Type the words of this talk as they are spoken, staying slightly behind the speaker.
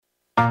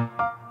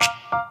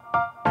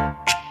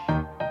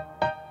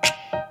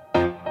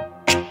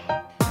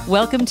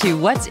Welcome to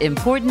What's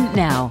Important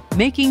Now,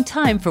 Making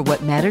Time for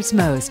What Matters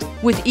Most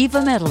with Eva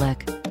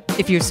Medilek.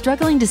 If you're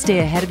struggling to stay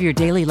ahead of your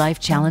daily life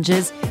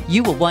challenges,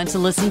 you will want to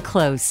listen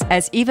close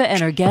as Eva and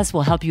her guests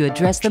will help you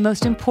address the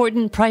most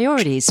important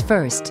priorities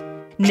first.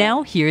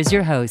 Now, here's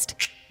your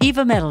host,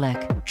 Eva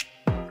Medilek.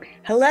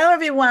 Hello,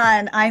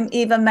 everyone. I'm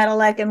Eva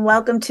Medilek, and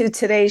welcome to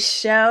today's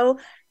show,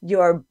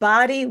 Your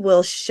Body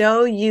Will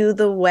Show You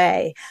the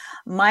Way.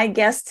 My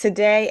guest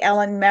today,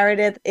 Ellen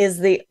Meredith, is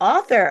the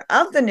author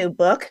of the new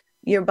book,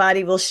 Your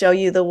Body Will Show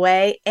You the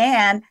Way,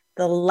 and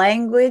The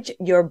Language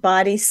Your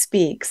Body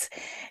Speaks.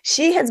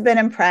 She has been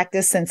in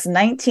practice since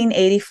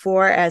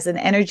 1984 as an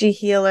energy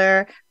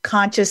healer,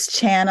 conscious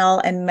channel,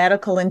 and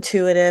medical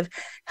intuitive,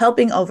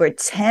 helping over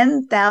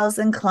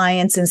 10,000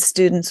 clients and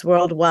students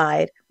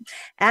worldwide.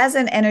 As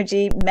an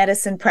energy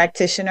medicine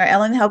practitioner,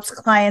 Ellen helps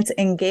clients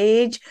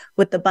engage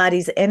with the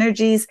body's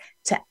energies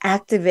to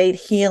activate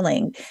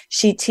healing.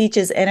 She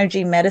teaches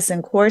energy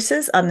medicine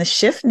courses on the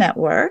Shift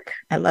Network.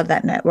 I love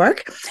that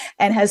network.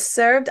 And has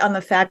served on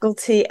the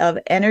faculty of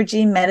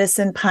energy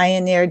medicine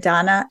pioneer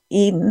Donna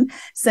Eden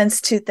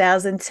since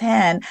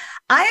 2010.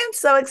 I am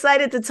so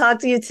excited to talk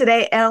to you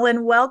today,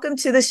 Ellen. Welcome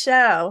to the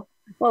show.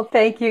 Well,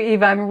 thank you,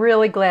 Eva. I'm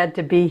really glad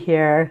to be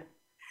here.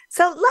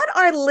 So let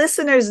our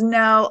listeners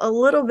know a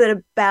little bit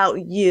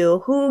about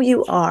you, who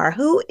you are.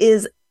 Who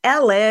is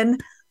Ellen,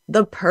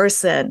 the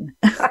person?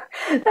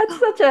 That's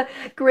such a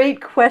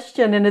great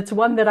question. And it's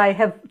one that I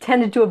have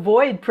tended to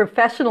avoid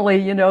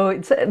professionally,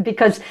 it's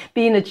because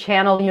being a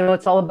channel,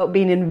 it's all about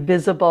being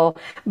invisible.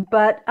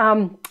 But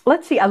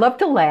let's see, I love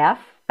to laugh.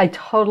 I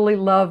totally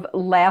love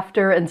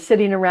laughter and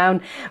sitting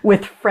around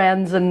with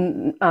friends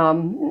and,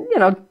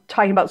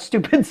 talking about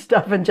stupid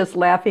stuff and just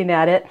laughing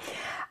at it.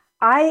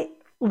 I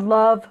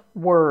love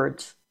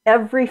words,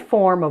 every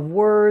form of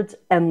words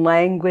and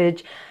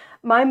language.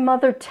 My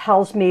mother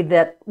tells me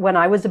that when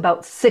I was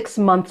about 6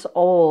 months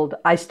old,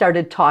 I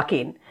started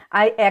talking.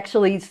 I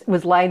actually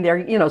was lying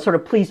there, sort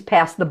of please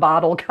pass the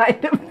bottle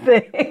kind of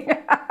thing.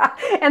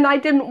 And I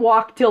didn't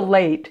walk till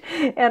late.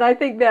 And I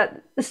think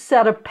that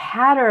set a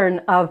pattern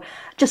of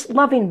just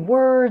loving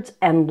words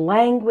and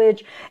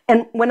language.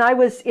 And when I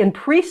was in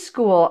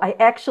preschool,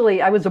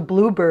 I was a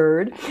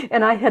bluebird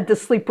and I had to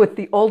sleep with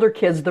the older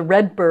kids, the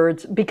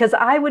redbirds, because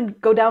I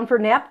would go down for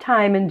nap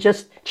time and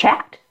just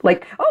chat.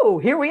 Like, oh,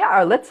 here we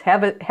are. Let's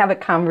have a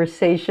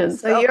conversation.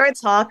 So you're a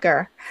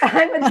talker.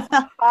 I'm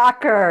a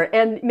talker,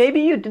 and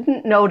maybe you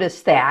didn't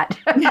notice that.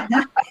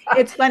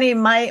 It's funny.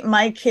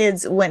 My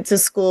kids went to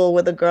school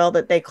with a girl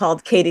that they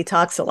called Katie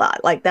Talks a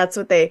Lot. Like that's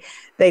what they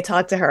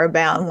talked to her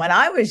about. And when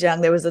I was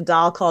young, there was a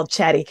doll called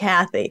Chatty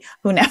Cathy,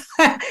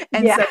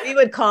 So we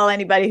would call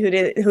anybody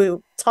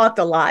who talked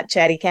a lot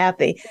Chatty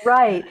Cathy.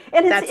 Right,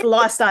 and that's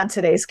lost on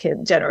today's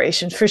kid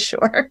generation for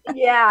sure.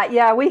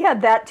 Yeah, we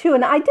had that too,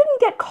 and I didn't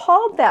get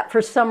called that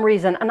for some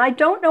reason, and I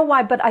don't know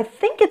why, but I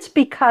think it's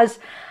because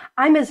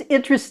I'm as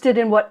interested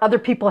in what other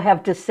people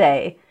have to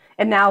say.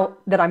 And now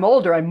that I'm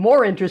older, I'm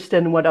more interested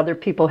in what other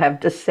people have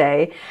to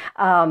say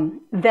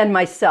than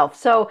myself.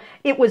 So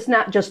it was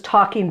not just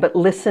talking, but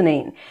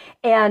listening.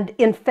 And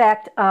in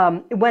fact,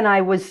 when I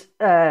was,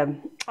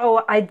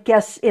 I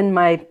guess in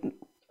my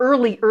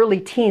early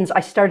teens, I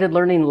started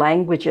learning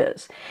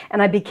languages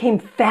and I became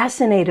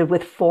fascinated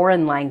with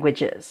foreign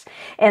languages.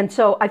 And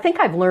so I think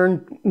I've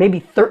learned maybe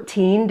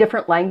 13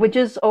 different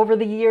languages over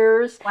the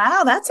years.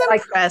 Wow, that's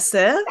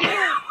impressive.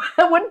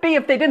 It wouldn't be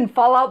if they didn't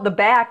fall out the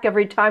back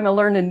every time I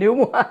learn a new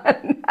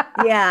one.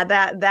 Yeah,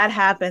 that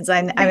happens.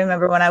 I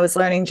remember when I was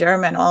learning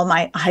German, all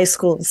my high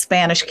school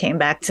Spanish came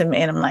back to me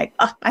and I'm like,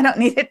 oh, I don't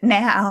need it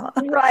now.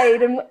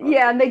 Right.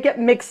 And they get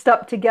mixed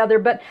up together.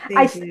 But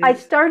I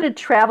started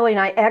traveling.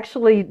 I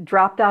actually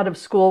dropped out of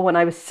school when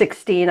I was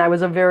 16. I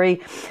was a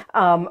very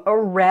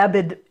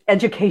rabid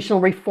educational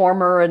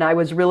reformer, and I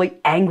was really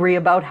angry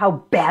about how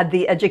bad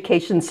the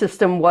education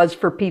system was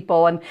for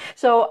people. And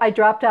so I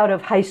dropped out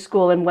of high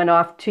school and went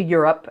off to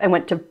Europe. I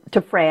went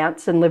to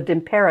France and lived in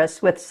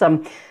Paris with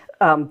some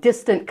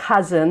distant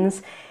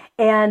cousins.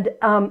 And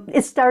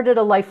it started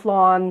a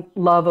lifelong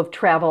love of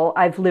travel.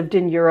 I've lived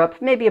in Europe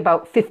maybe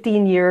about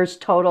 15 years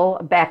total,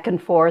 back and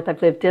forth.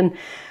 I've lived in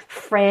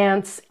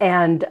France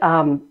and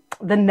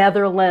the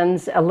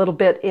Netherlands, a little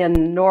bit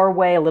in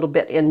Norway, a little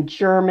bit in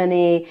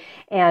Germany,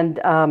 and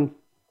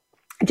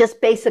just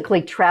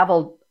basically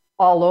traveled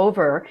all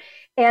over.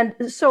 And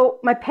so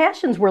my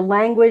passions were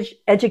language,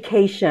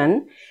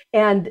 education,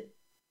 and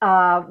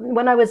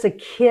when I was a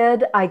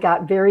kid, I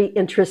got very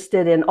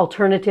interested in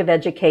alternative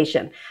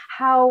education,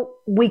 how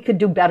we could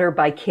do better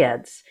by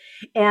kids.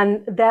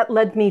 And that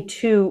led me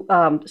to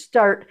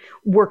start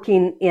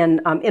working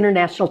in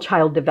international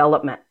child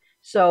development.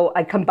 So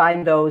I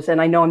combined those,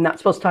 and I know I'm not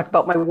supposed to talk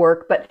about my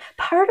work, but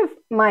part of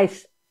my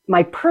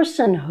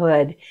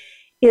personhood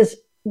is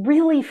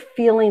really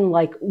feeling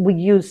like we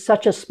use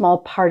such a small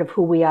part of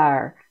who we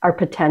are, our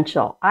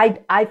potential.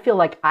 I feel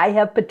like I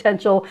have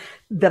potential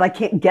that I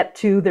can't get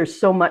to. There's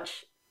so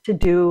much to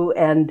do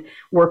and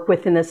work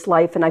with in this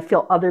life, and I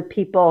feel other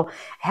people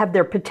have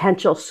their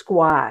potential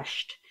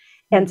squashed.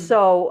 And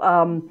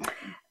so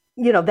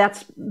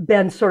that's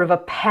been sort of a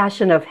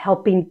passion of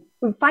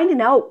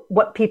finding out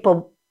what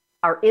people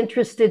are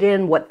interested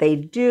in, what they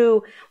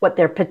do, what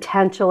their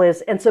potential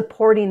is, and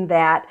supporting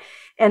that,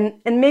 and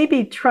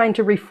maybe trying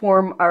to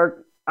reform our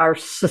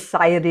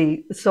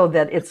society so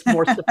that it's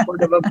more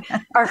supportive of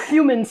our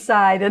human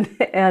side and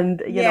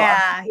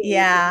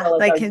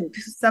like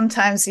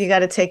sometimes you got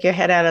to take your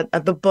head out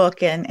of the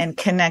book and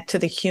connect to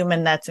the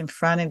human that's in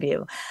front of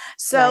you.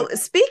 So right.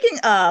 Speaking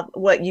of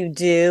what you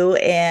do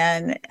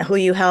and who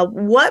you help,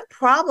 what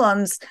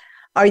problems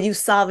are you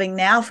solving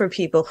now for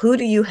people? Who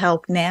do you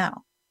help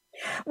now?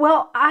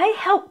 Well, I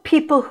help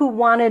people who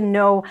want to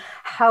know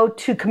how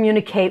to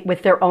communicate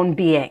with their own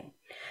being.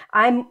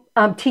 I'm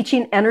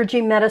teaching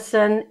energy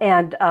medicine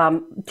and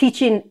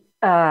teaching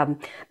the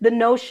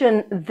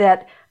notion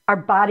that our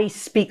body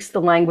speaks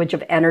the language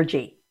of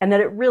energy and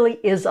that it really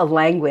is a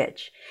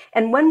language.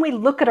 And when we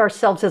look at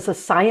ourselves as a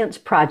science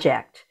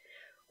project,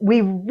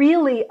 we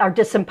really are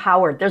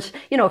disempowered. There's,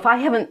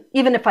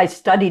 even if I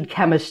studied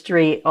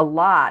chemistry a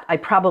lot, I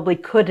probably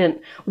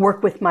couldn't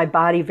work with my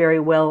body very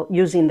well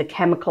using the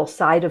chemical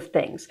side of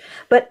things.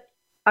 But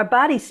our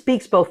body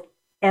speaks both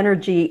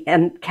energy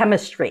and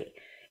chemistry.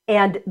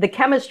 And the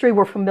chemistry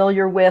we're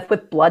familiar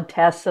with blood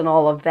tests and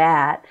all of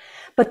that.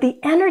 But the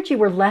energy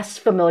we're less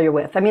familiar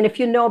with. I mean, if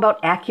you know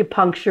about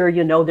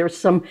acupuncture, there's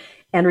some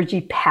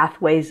energy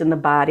pathways in the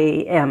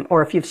body,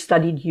 or if you've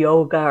studied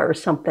yoga or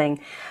something.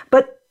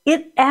 But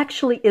it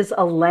actually is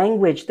a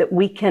language that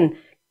we can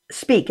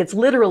speak. It's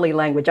literally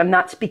language. I'm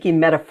not speaking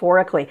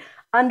metaphorically.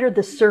 Under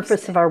the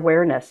surface of our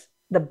awareness,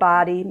 the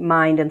body,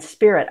 mind, and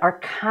spirit are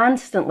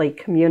constantly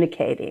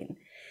communicating.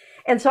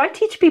 And so I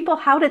teach people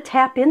how to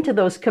tap into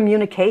those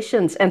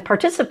communications and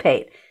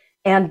participate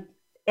and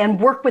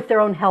work with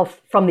their own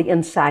health from the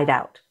inside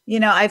out.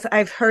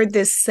 I've heard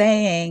this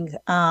saying,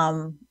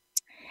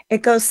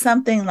 it goes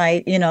something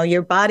like,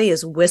 your body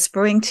is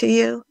whispering to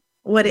you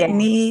what it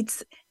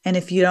needs. And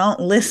if you don't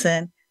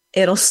listen,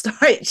 it'll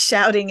start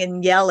shouting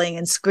and yelling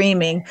and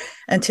screaming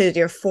until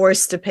you're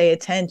forced to pay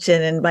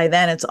attention. And by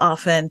then it's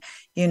often,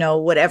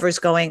 whatever's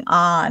going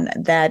on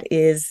that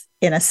is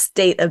in a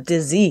state of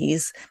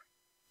disease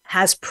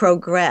has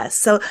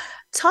progressed. So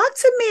talk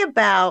to me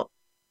about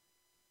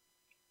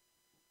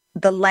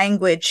the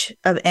language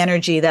of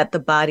energy that the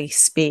body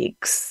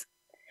speaks.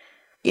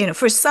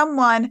 For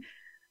someone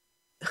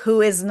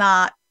who is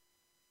not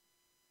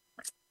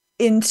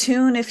in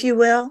tune, if you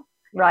will,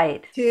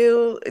 right,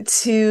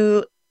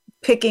 to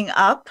picking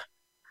up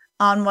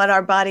on what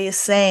our body is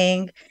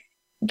saying,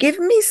 give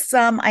me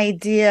some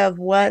idea of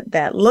what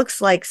that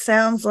looks like,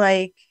 sounds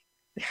like,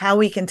 how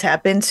we can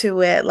tap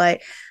into it.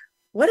 Like,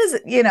 what is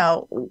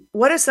it,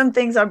 what are some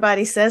things our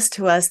body says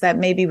to us that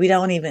maybe we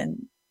don't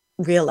even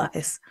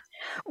realize?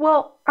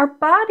 Well, our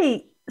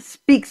body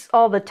speaks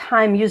all the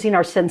time using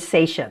our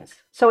sensations.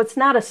 So it's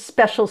not a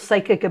special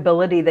psychic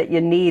ability that you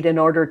need in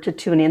order to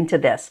tune into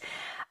this.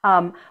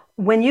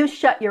 When you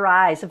shut your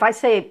eyes, if I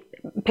say,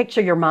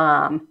 picture your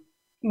mom,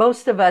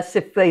 most of us,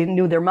 if they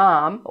knew their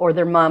mom or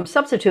their mom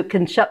substitute,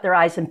 can shut their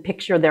eyes and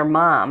picture their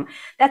mom.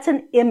 That's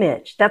an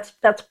image. That's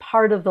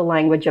part of the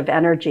language of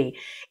energy.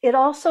 It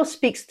also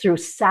speaks through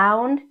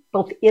sound,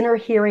 both inner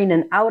hearing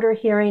and outer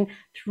hearing,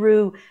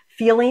 through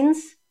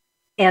feelings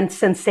and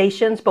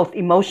sensations, both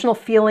emotional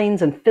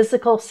feelings and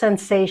physical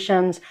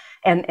sensations,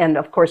 and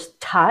of course,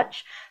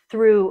 touch,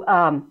 through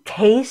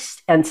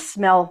taste and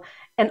smell,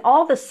 and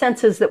all the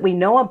senses that we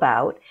know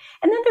about.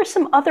 And then there's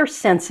some other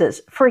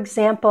senses. For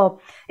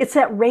example, it's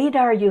that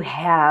radar you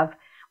have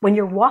when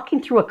you're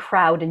walking through a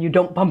crowd and you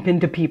don't bump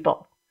into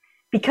people.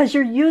 Because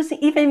you're using,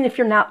 even if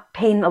you're not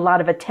paying a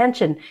lot of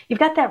attention, you've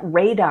got that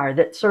radar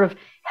that sort of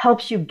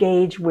helps you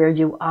gauge where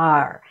you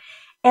are.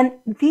 And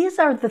these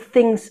are the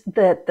things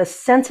that the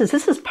senses,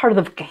 this is part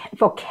of the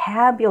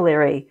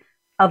vocabulary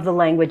of the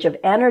language of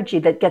energy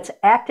that gets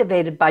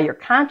activated by your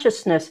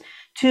consciousness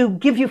to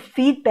give you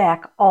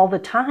feedback all the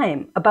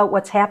time about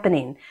what's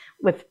happening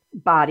with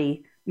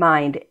body,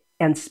 mind,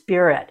 and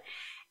spirit.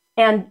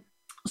 And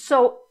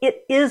so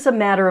it is a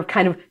matter of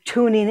kind of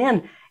tuning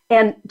in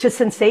and to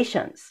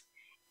sensations.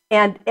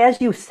 And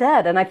as you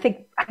said, and I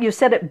think you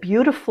said it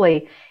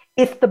beautifully,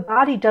 if the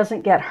body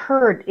doesn't get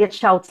heard, it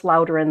shouts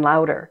louder and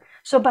louder.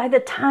 So by the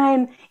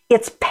time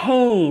it's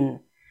pain,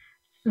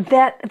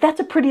 that's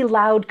a pretty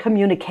loud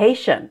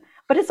communication,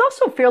 but it's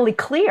also fairly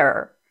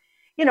clear.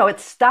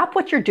 It's stop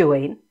what you're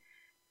doing,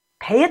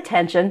 pay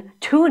attention,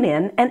 tune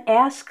in, and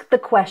ask the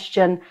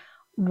question,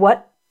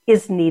 what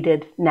is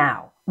needed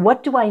now?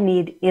 What do I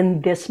need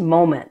in this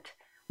moment?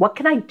 What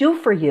can I do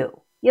for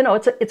you?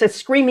 It's a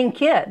screaming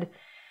kid.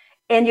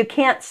 And you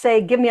can't say,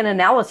 give me an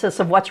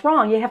analysis of what's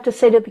wrong. You have to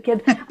say to the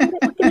kid,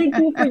 what can I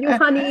do for you,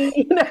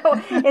 honey?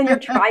 And you're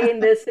trying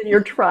this and you're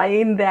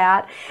trying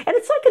that. And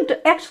it's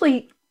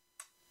like,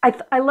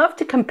 I love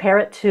to compare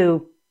it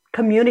to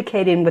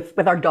communicating with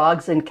our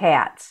dogs and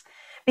cats,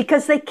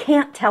 because they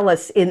can't tell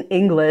us in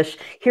English,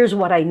 here's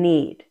what I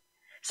need.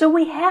 So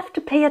we have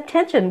to pay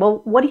attention.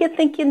 Well, what do you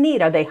think you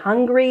need? Are they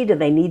hungry? Do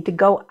they need to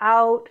go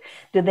out?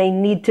 Do they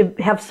need to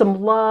have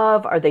some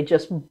love? Are they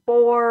just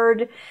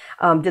bored?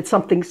 Did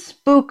something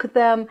spook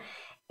them?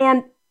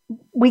 And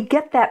we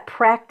get that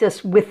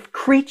practice with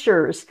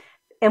creatures,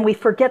 and we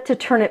forget to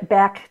turn it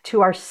back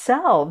to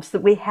ourselves,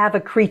 that we have a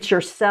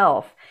creature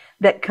self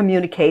that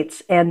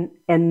communicates and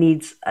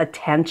needs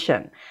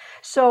attention.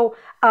 So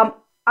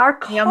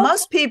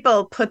most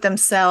people put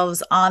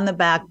themselves on the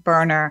back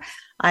burner.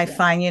 I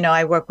find,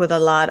 I work with a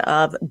lot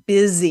of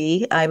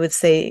busy, I would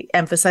say,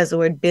 emphasize the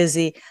word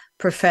busy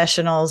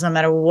professionals, no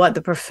matter what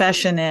the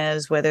profession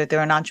is, whether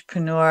they're an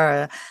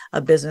entrepreneur, a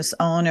business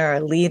owner,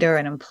 a leader,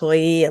 an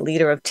employee, a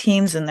leader of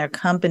teams in their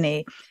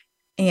company,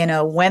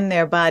 when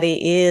their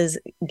body is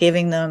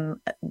giving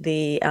them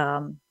the,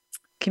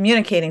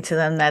 communicating to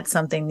them that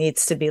something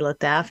needs to be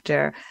looked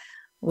after,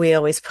 we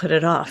always put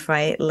it off,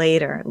 right?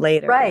 Later.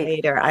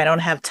 I don't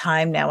have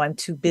time now. I'm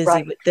too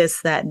busy with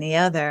this, that, and the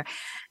other.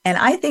 And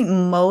I think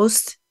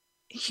most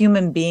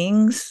human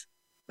beings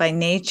by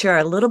nature are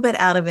a little bit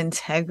out of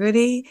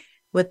integrity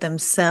with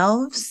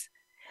themselves,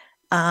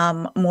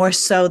 more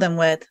so than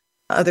with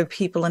other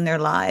people in their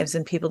lives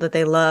and people that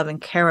they love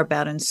and care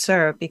about and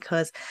serve,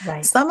 because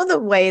some of the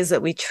ways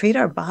that we treat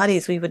our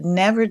bodies, we would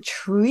never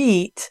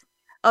treat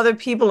other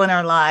people in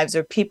our lives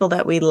or people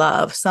that we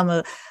love. Some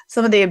of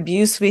the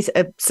abuse we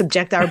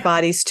subject our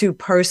bodies to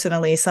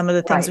personally, some of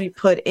the things we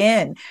put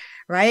in,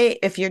 right?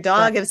 If your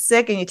dog is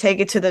sick and you take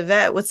it to the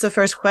vet, what's the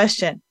first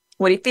question?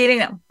 What are you feeding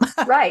them?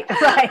 Right.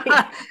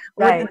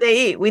 What did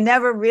they eat? We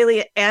never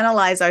really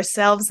analyze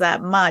ourselves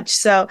that much.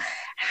 So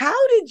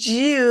how did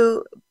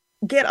you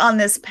get on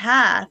this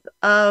path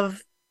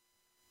of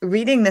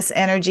reading this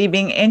energy,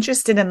 being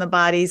interested in the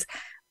body's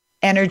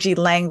energy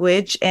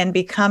language, and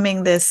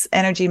becoming this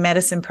energy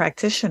medicine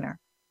practitioner?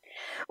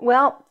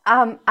 Well,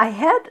 I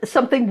had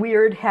something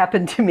weird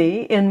happen to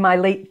me in my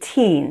late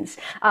teens.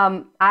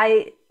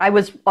 I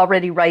was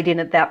already writing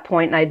at that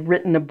point, and I'd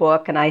written a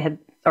book, and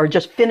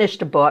just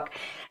finished a book,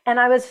 and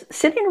I was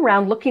sitting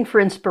around looking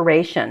for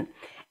inspiration.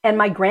 And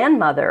my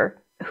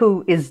grandmother,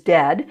 who is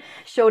dead,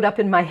 showed up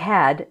in my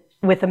head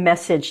with a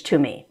message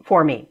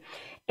for me.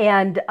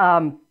 And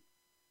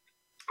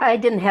I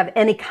didn't have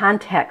any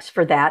context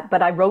for that,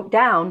 but I wrote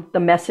down the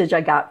message I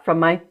got from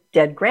my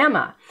dead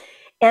grandma.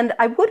 And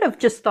I would have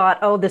just thought,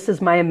 oh, this is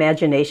my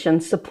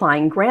imagination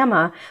supplying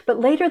grandma. But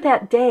later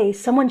that day,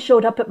 someone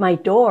showed up at my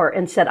door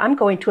and said, I'm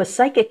going to a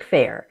psychic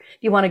fair. Do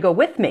you want to go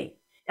with me?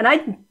 And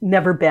I'd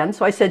never been,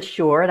 so I said,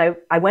 sure. And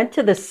I went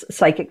to this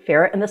psychic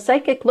fair, and the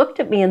psychic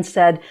looked at me and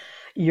said,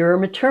 your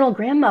maternal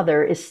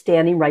grandmother is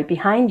standing right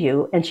behind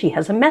you, and she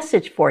has a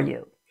message for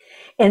you.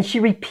 And she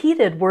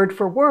repeated word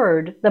for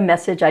word the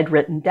message I'd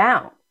written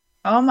down.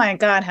 Oh my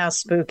God, how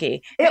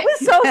spooky. It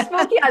was so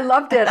spooky. I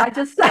loved it.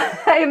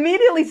 I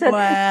immediately said,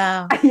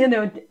 wow,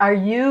 are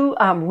you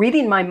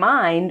reading my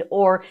mind,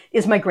 or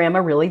is my grandma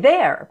really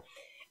there?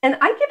 And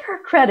I give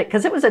her credit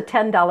because it was a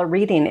 $10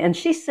 reading. And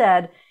she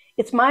said,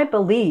 it's my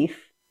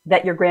belief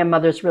that your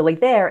grandmother's really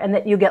there and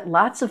that you get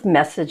lots of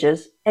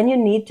messages and you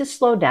need to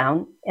slow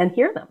down and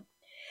hear them.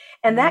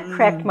 And that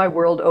cracked my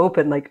world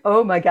open. Like,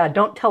 oh my God,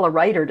 don't tell a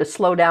writer to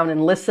slow down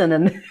and listen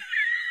and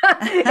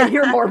and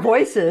hear more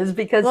voices,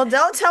 because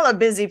don't tell a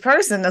busy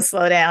person to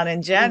slow down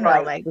in general.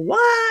 Right. Like,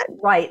 what?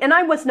 Right. And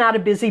I was not a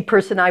busy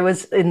person. I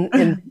was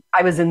in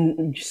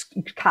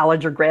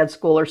college or grad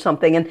school or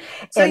something. And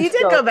you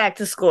did go back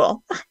to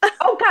school.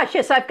 Oh gosh,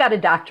 yes, I've got a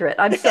doctorate.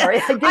 I'm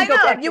sorry. I did go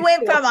back. You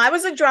went from I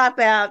was a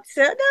dropout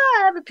to no,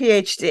 I have a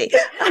PhD.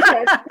 Yes,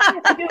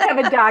 I do have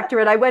a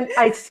doctorate.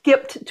 I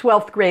skipped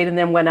 12th grade and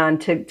then went on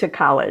to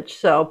college.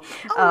 So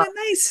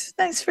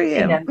nice for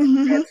you.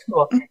 Grad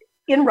school.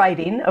 In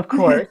writing, of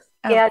course.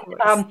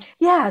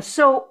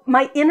 So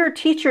my inner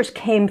teachers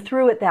came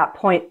through at that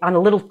point on a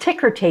little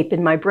ticker tape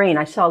in my brain.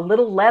 I saw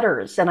little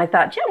letters and I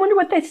thought, I wonder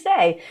what they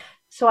say.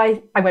 So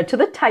I went to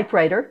the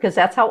typewriter, because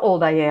that's how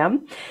old I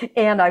am.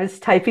 And I was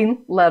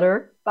typing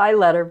letter by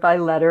letter by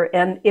letter.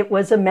 And it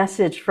was a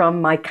message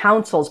from my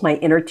councils, my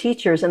inner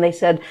teachers. And they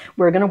said,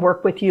 we're going to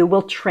work with you.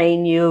 We'll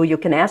train you. You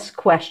can ask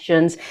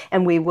questions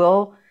and we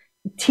will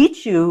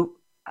teach you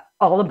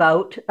all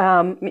about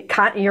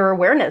your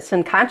awareness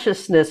and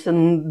consciousness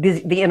and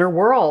the inner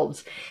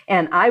worlds.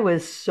 And I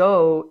was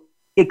so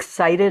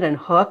excited and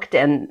hooked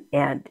and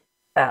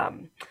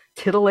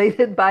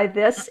titillated by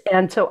this.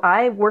 And so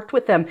I worked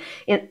with them.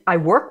 I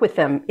work with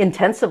them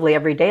intensively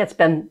every day. It's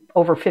been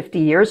over 50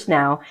 years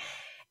now.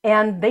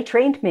 And they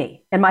trained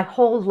me. And my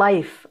whole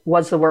life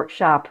was the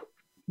workshop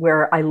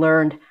where I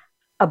learned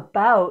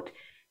about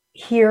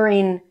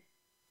hearing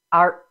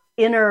our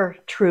inner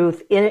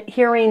truth,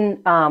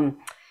 hearing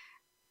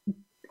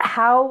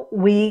how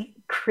we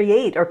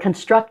create or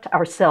construct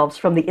ourselves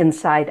from the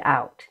inside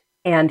out,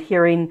 and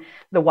hearing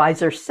the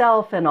wiser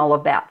self and all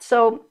of that.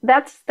 So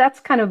that's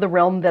kind of the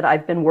realm that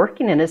I've been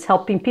working in, is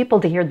helping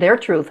people to hear their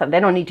truth. They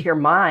don't need to hear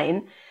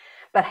mine,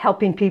 but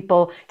helping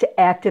people to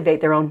activate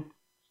their own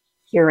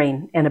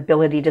hearing and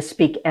ability to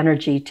speak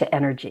energy to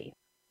energy.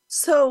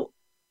 So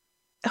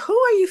who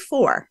are you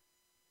for?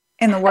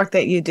 in the work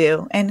that you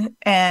do? And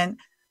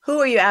who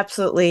are you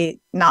absolutely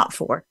not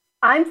for?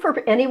 I'm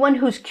for anyone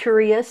who's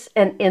curious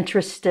and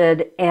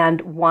interested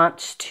and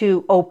wants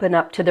to open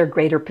up to their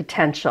greater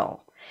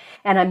potential.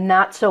 And I'm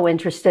not so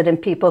interested in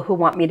people who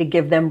want me to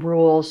give them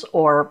rules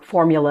or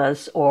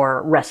formulas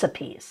or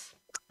recipes.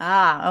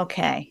 Ah,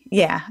 okay.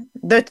 Yeah.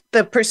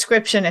 The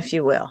prescription, if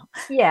you will.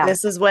 Yeah.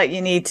 This is what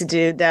you need to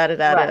do, da da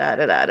da da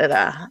da da da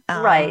da.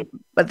 Right.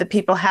 But the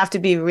people have to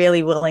be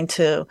really willing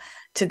to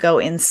go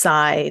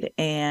inside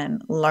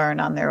and learn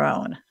on their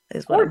own,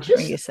 is what I'm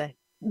hearing you say.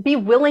 Be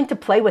willing to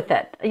play with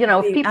it.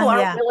 If people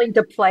aren't willing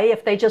to play,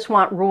 if they just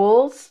want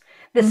rules,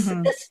 this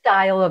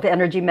style of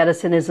energy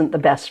medicine isn't the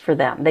best for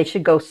them. They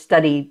should go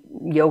study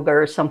yoga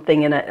or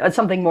something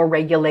something more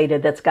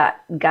regulated that's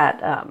got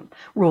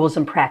rules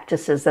and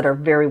practices that are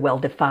very well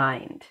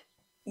defined.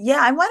 Yeah,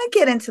 I want to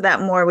get into that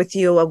more with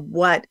you of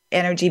what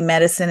energy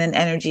medicine and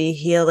energy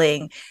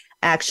healing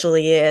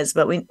actually is,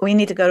 but we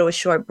need to go to a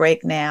short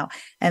break now,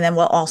 and then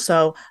we'll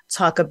also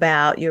talk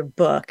about your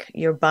book,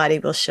 Your Body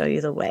Will Show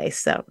You the Way.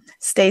 So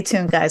stay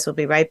tuned, guys. We'll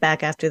be right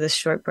back after this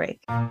short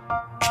break.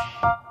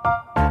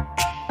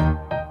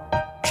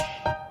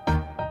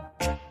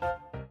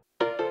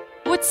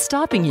 What's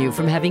stopping you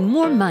from having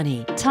more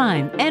money,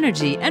 time,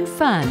 energy, and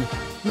fun?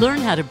 Learn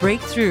how to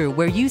break through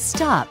where you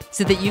stop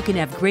so that you can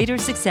have greater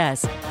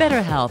success,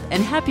 better health,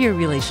 and happier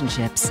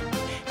relationships.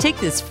 Take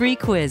this free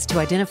quiz to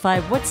identify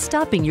what's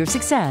stopping your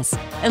success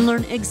and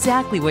learn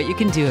exactly what you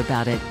can do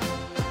about it.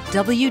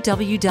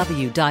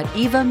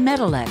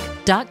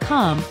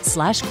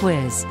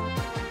 www.evamedilek.com/quiz.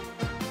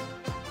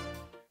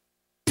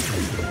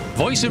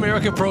 Voice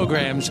America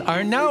programs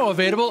are now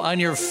available on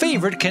your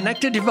favorite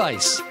connected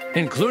device,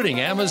 including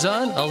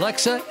Amazon,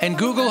 Alexa, and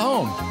Google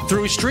Home.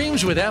 Through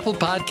streams with Apple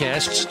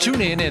Podcasts,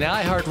 TuneIn, and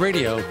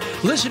iHeartRadio,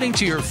 listening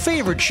to your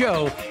favorite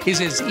show is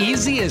as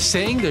easy as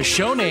saying the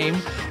show name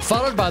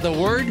followed by the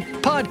word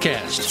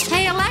podcast.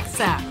 Hey,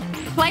 Alexa,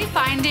 play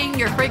Finding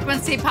Your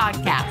Frequency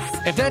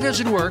podcast. If that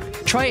doesn't work,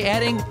 try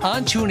adding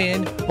on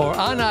TuneIn or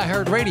on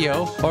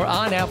iHeartRadio or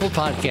on Apple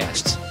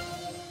Podcasts.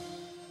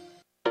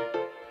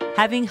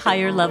 Having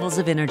higher levels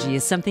of energy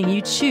is something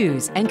you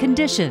choose and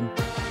condition,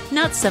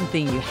 not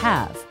something you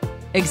have.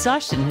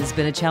 Exhaustion has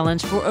been a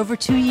challenge for over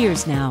 2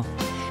 years now.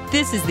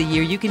 This is the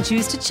year you can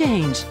choose to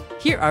change.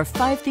 Here are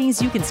 5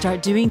 things you can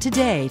start doing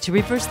today to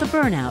reverse the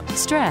burnout,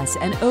 stress,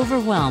 and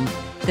overwhelm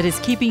that is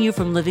keeping you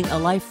from living a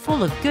life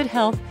full of good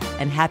health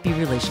and happy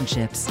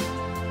relationships.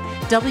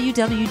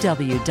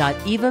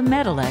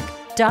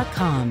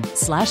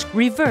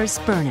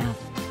 www.evamedilek.com/reverse-burnout.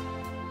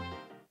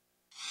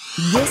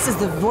 This is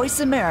the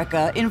Voice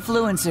America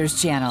Influencers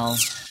Channel.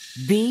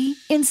 Be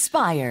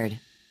inspired.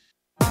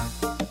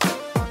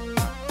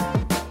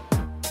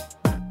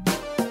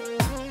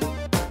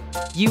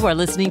 You are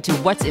listening to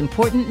What's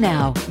Important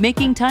Now,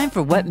 making time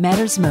for what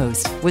matters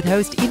most with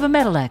host Eva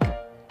Medilek.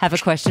 Have a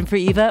question for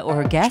Eva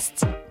or her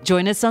guests?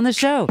 Join us on the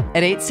show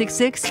at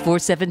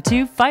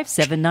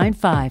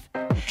 866-472-5795.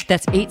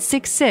 That's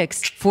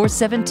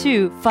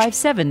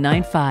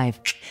 866-472-5795.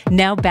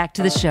 Now back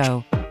to the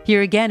show.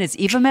 Here again is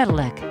Eva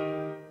Medilek.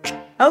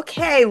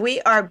 Okay,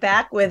 we are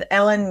back with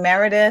Ellen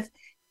Meredith,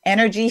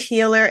 energy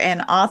healer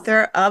and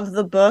author of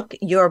the book,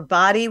 Your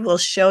Body Will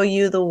Show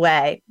You the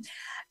Way.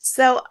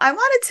 So I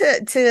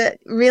wanted to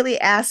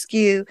really ask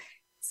you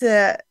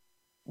to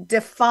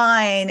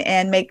define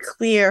and make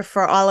clear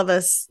for all of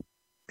us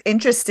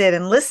interested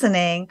in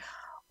listening,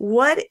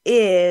 what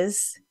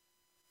is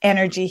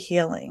energy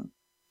healing?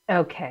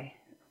 Okay.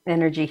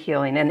 Energy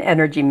healing and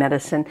energy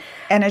medicine.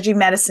 Energy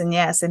medicine,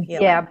 yes, and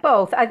healing. Yeah,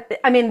 both. I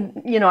mean,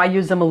 I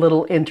use them a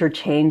little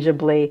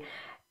interchangeably.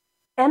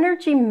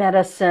 Energy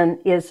medicine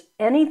is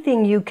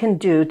anything you can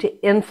do to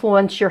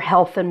influence your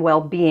health and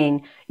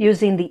well-being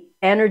using the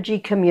energy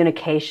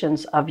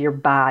communications of your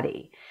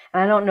body.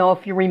 And I don't know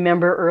if you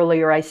remember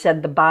earlier, I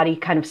said the body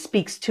kind of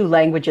speaks 2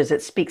 languages.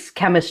 It speaks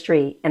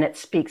chemistry and it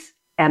speaks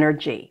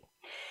energy.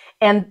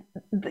 And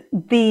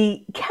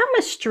the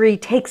chemistry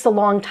takes a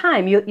long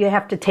time. You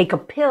have to take a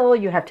pill,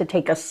 you have to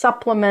take a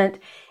supplement,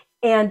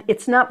 and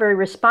it's not very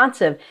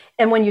responsive.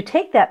 And when you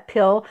take that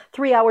pill,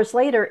 3 hours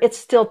later, it's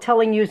still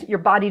telling you your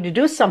body to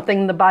do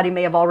something, the body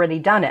may have already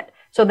done it.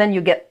 So then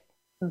you get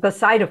the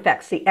side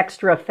effects, the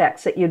extra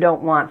effects that you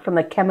don't want from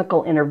the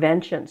chemical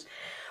interventions.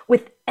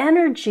 With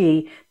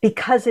energy,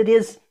 because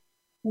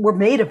we're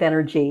made of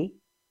energy,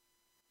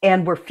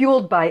 and we're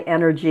fueled by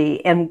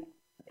energy, and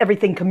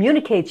everything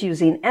communicates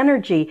using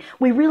energy,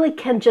 we really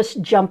can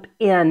just jump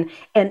in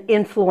and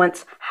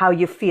influence how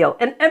you feel.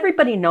 And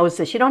everybody knows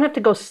this. You don't have to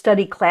go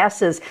study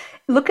classes.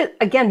 Look at,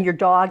 again, your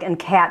dog and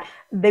cat.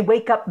 They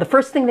wake up, the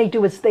first thing they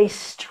do is they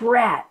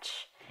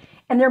stretch.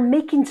 And they're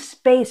making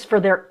space for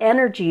their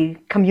energy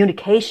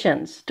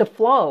communications to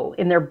flow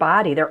in their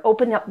body. They're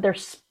opening up their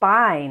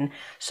spine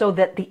so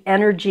that the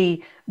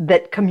energy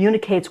that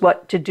communicates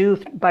what to do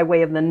by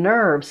way of the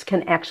nerves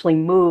can actually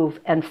move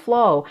and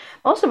flow.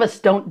 Most of us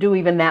don't do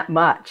even that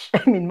much.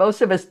 I mean,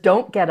 most of us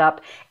don't get up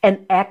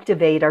and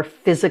activate our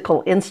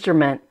physical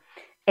instrument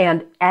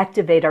and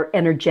activate our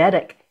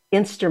energetic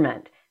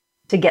instrument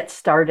to get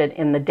started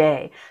in the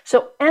day.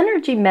 So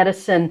energy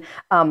medicine,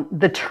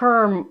 the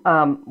term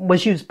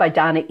was used by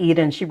Donna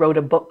Eden. She wrote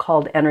a book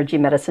called Energy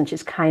Medicine.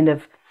 She's kind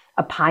of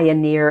a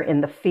pioneer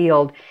in the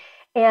field.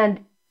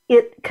 And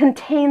it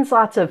contains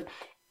lots of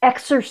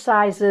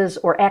exercises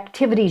or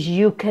activities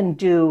you can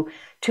do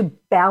to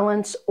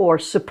balance or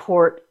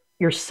support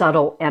your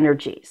subtle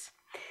energies.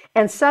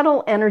 And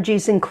subtle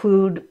energies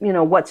include,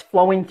 what's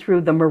flowing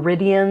through the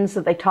meridians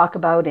that they talk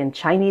about in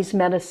Chinese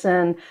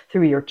medicine,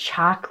 through your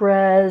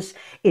chakras,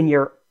 in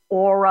your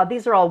aura.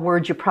 These are all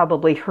words you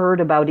probably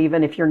heard about,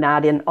 even if you're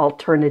not in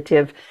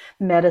alternative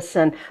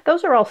medicine.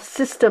 Those are all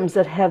systems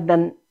that have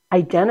been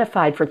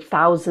identified for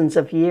thousands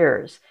of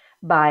years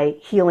by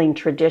healing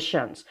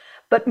traditions.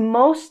 But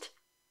most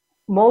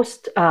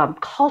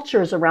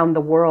cultures around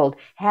the world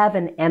have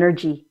an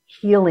energy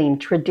healing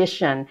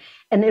tradition.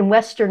 And in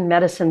Western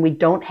medicine, we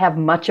don't have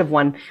much of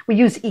one. We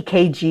use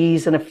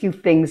EKGs and a few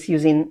things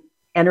using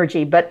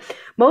energy, but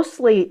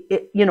mostly,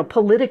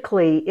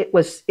 politically, it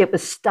was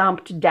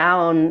stomped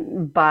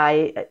down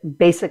by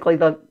basically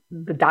the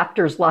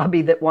doctors'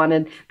 lobby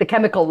the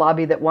chemical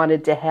lobby that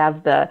wanted to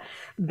have the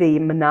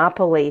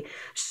monopoly.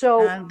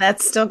 So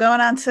that's still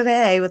going on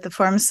today with the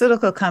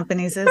pharmaceutical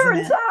companies, isn't it?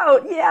 Turns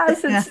out,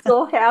 yes, it's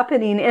still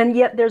happening. And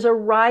yet there's a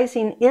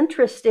rising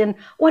interest in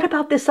what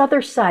about this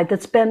other side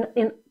that's been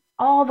in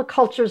all the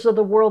cultures of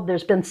the world.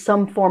 There's been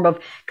some form of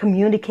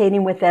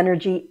communicating with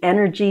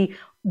energy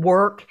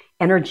work,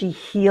 energy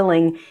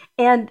healing.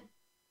 And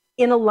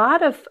in a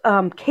lot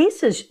of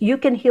cases, you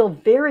can heal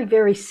very,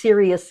 very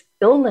serious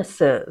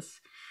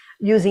illnesses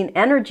using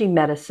energy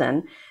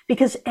medicine,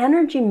 because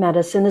energy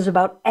medicine is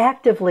about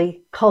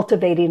actively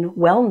cultivating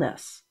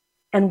wellness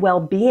and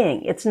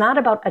well-being. It's not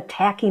about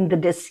attacking the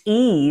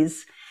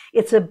dis-ease.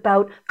 It's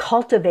about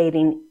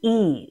cultivating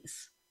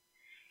ease.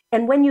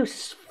 And when you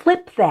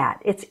flip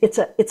that,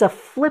 it's a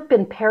flip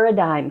in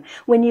paradigm.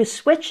 When you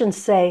switch and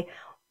say,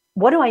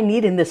 what do I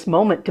need in this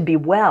moment to be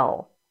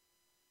well?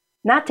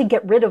 Not to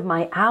get rid of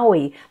my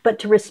owie, but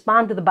to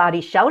respond to the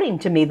body shouting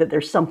to me that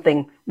there's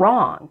something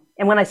wrong.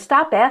 And when I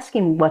stop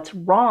asking what's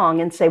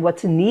wrong and say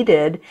what's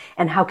needed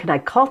and how can I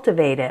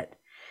cultivate it,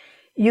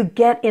 you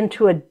get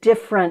into a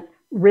different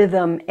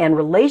rhythm and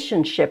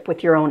relationship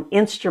with your own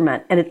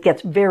instrument, and it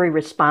gets very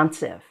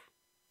responsive.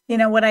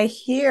 What I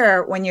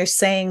hear when you're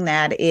saying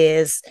that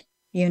is,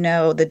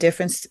 the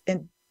difference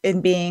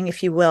in being,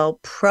 if you will,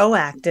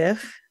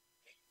 proactive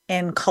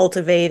and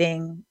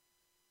cultivating,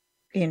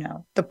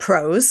 the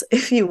pros,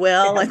 if you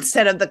will,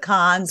 instead of the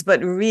cons,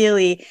 but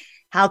really,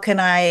 how can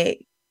I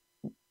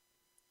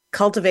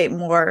cultivate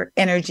more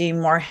energy,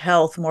 more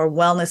health, more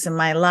wellness in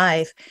my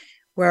life?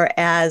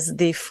 Whereas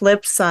the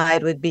flip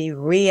side would be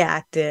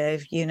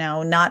reactive,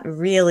 not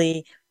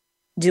really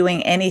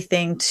doing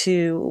anything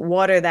to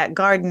water that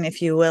garden,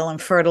 if you will,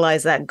 and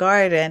fertilize that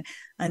garden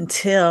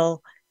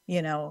until,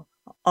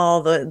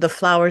 all the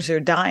flowers are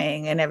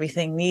dying and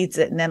everything needs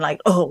it. And then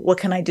what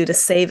can I do to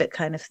save it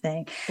kind of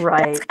thing.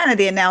 Right. That's kind of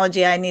the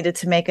analogy I needed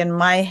to make in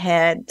my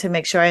head to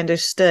make sure I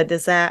understood.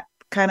 Does that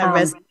kind of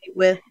resonate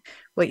with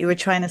what you were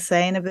trying to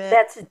say in a bit?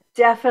 That's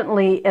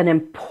definitely an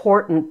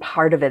important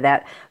part of it,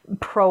 that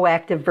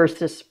proactive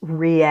versus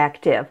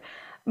reactive.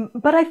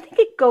 But I think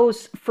it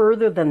goes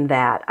further than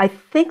that. I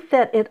think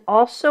that it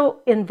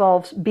also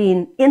involves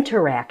being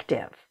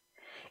interactive.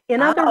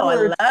 In other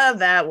words, I love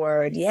that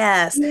word.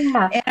 Yes.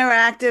 Yeah.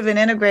 Interactive and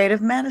integrative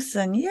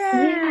medicine.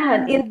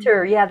 Yeah.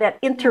 Yeah, that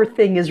inter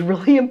thing is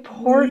really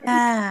important.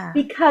 Yeah.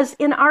 Because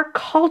in our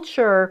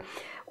culture,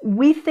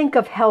 we think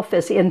of health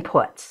as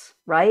inputs,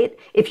 right?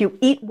 If you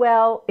eat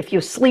well, if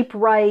you sleep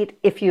right,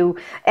 if you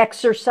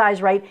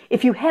exercise right,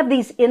 if you have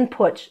these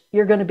inputs,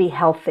 you're going to be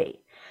healthy.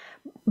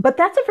 But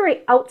that's a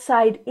very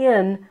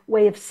outside-in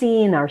way of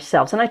seeing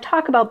ourselves. And I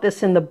talk about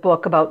this in the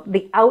book, about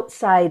the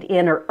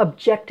outside-in or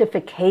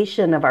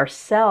objectification of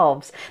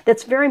ourselves.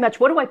 That's very much,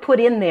 what do I put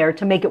in there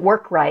to make it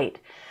work right?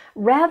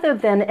 Rather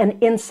than an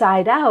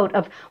inside-out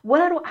of,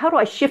 how do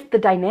I shift the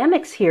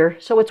dynamics here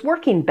so it's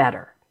working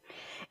better?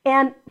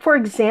 And for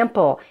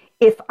example,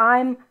 if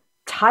I'm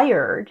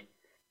tired,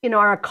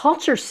 our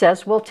culture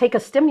says, well, take a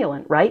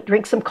stimulant, right?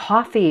 Drink some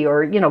coffee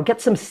or, get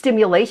some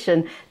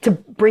stimulation to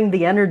bring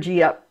the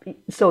energy up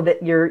so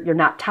that you're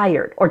not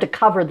tired, or to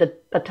cover the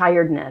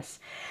tiredness.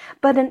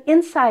 But an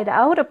inside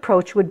out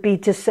approach would be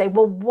to say,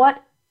 well,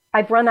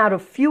 I've run out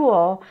of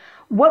fuel.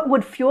 What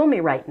would fuel me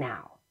right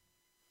now?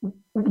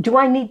 Do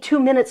I need 2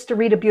 minutes to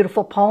read a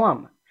beautiful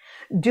poem?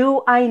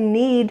 Do I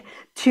need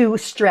to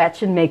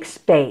stretch and make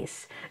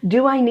space?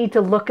 Do I need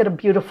to look at a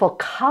beautiful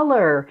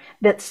color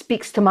that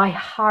speaks to my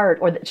heart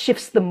or that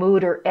shifts the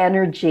mood or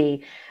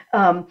energy?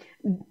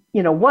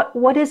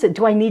 What is it?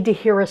 Do I need to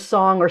hear a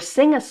song or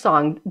sing a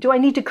song? Do I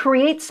need to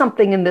create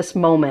something in this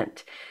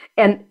moment?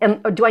 And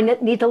do I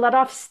need to let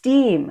off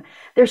steam?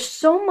 There's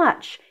so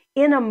much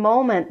in a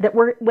moment that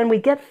when we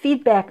get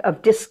feedback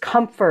of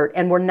discomfort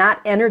and we're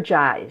not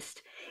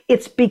energized,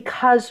 it's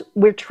because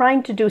we're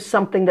trying to do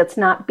something that's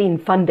not being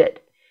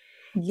funded.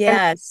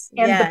 Yes.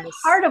 And the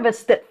part of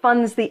us that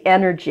funds the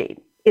energy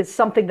is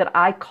something that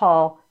I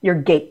call your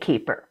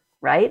gatekeeper.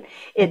 right?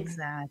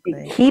 Exactly.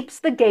 It keeps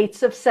the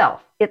gates of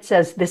self. It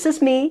says, this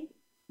is me,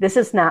 this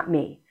is not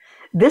me.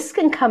 This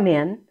can come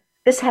in,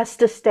 this has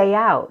to stay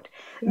out.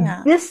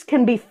 Yeah. This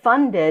can be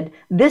funded,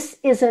 this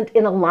isn't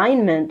in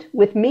alignment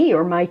with me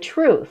or my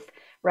truth,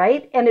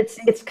 right? And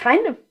it's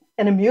kind of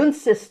an immune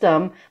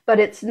system, but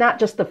it's not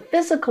just the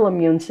physical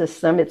immune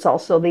system, it's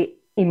also the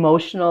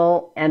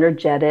emotional,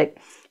 energetic,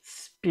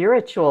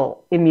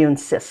 spiritual immune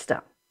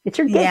system. It's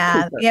your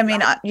gatekeeper. Yeah, I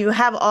mean, you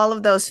have all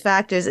of those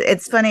factors.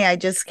 It's funny, I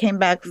just came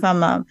back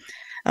from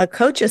a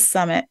coaches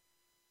summit,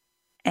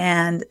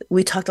 and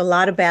we talked a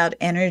lot about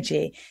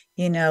energy,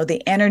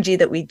 the energy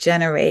that we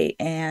generate.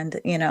 And,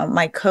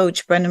 my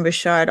coach, Brendan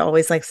Burchard,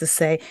 always likes to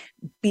say,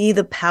 be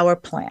the power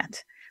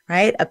plant.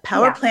 Right? A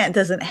power plant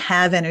doesn't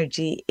have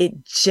energy.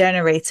 It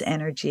generates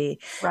energy.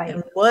 Right.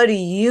 And what do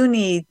you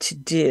need to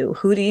do?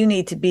 Who do you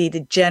need to be to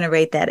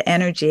generate that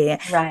energy?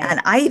 Right.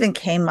 And I even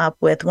came up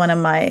with one of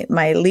my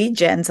lead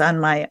gens on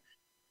my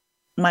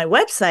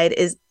website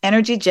is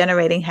energy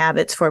generating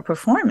habits for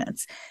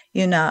performance.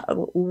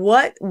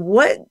 What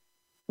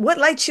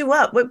lights you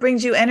up? What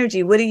brings you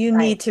energy? What do you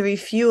need to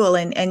refuel?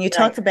 And you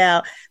talked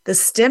about the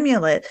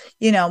stimulant.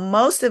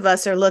 Most of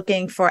us are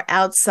looking for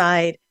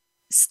outside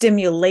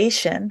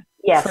stimulation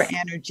for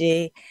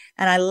energy.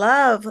 And I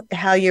love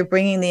how you're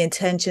bringing the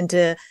attention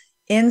to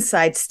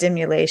inside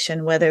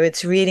stimulation, whether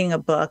it's reading a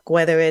book,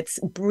 whether it's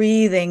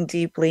breathing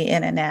deeply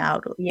in and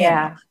out.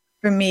 Yeah.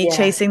 For me,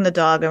 chasing the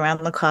dog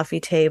around the coffee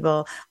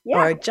table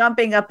or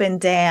jumping up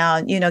and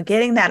down,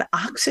 getting that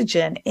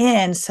oxygen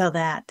in so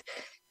that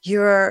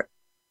you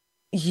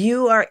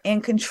are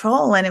in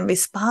control and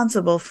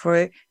responsible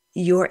for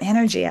your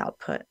energy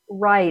output.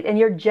 Right. And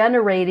you're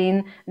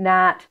generating,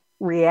 not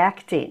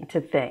reacting to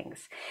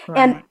things. Right.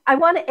 And I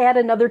want to add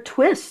another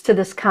twist to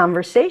this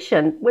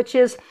conversation, which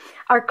is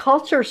our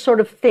culture sort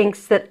of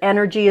thinks that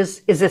energy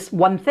is this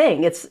one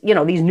thing. It's,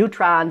 these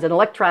neutrons and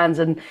electrons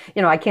and,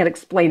 I can't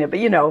explain it, but,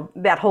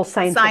 that whole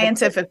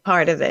scientific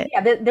part of it.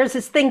 Yeah, there's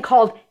this thing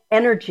called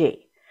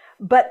energy.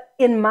 But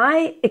in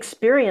my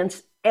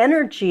experience,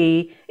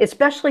 energy,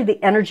 especially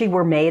the energy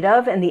we're made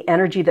of and the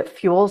energy that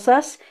fuels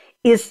us,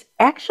 is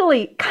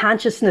actually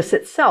consciousness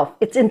itself.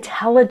 It's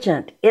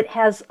intelligent. It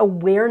has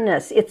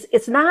awareness.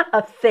 It's not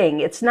a thing.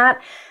 It's not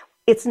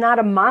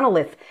a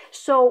monolith.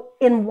 So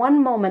in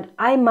one moment,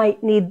 I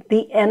might need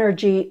the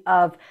energy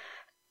of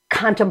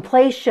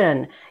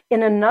contemplation.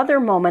 In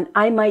another moment,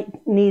 I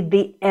might need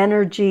the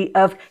energy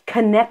of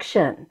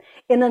connection.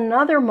 In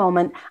another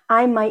moment,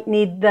 I might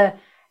need the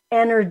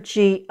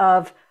energy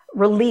of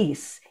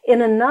release.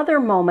 In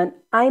another moment,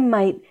 I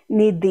might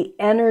need the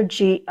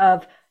energy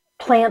of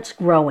plants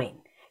growing.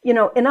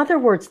 In other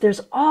words, there's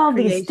all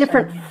these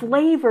different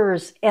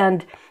flavors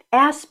and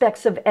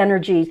aspects of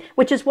energy,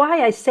 which is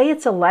why I say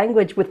it's a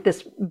language with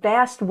this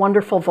vast,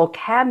 wonderful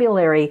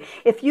vocabulary.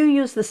 If you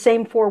use the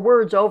same 4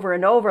 words over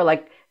and over,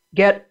 like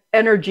get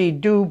energy,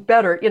 do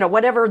better,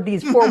 whatever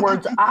these 4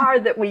 words are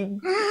that we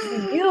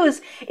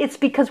use, it's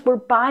because we're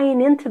buying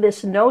into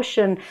this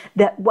notion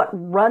that what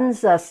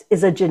runs us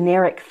is a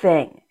generic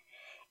thing,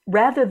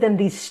 rather than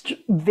these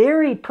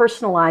very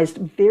personalized,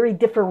 very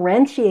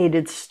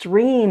differentiated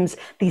streams,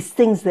 these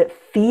things that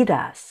feed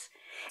us.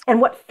 And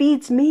what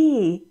feeds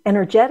me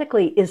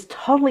energetically is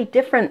totally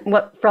different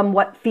from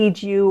what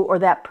feeds you or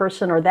that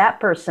person or that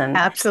person.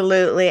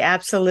 Absolutely,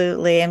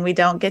 absolutely. And we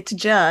don't get to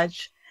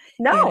judge.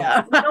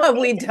 No,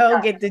 we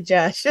don't get to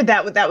judge.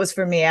 That was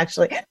for me,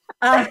 actually.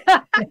 Yeah.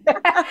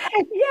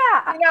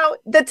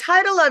 The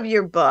title of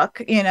your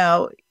book,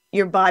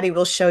 Your Body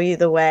Will Show You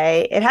the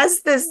Way. It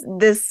has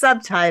this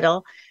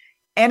subtitle,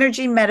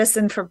 Energy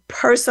Medicine for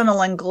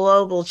Personal and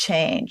Global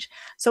Change.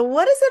 So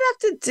what does it have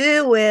to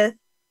do with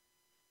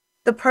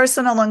the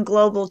personal and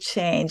global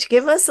change?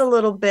 Give us a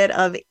little bit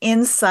of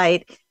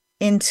insight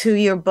into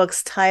your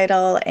book's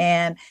title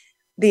and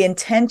the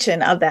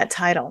intention of that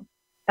title.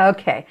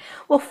 Okay.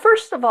 Well,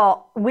 first of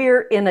all,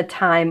 we're in a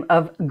time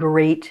of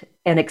great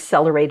and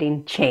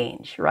accelerating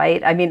change,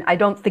 right? I mean, I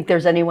don't think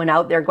there's anyone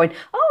out there going,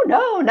 oh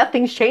no,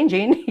 nothing's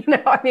changing.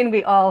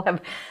 We all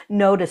have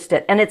noticed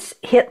it, and it's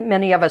hit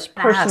many of us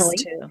personally.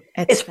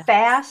 It's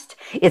fast.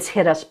 It's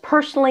hit us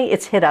personally.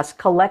 It's hit us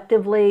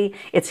collectively.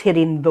 It's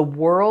hitting the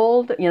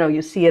world.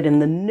 You see it in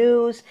the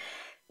news.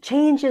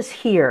 Change is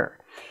here.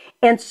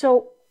 And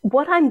so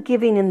what I'm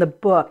giving in the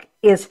book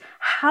is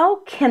how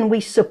can we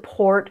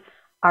support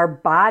our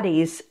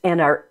bodies and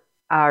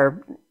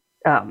our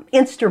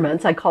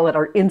instruments, I call it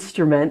our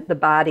instrument, the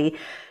body,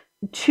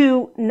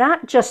 to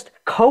not just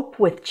cope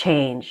with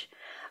change,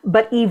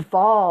 but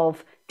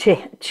evolve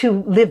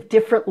to live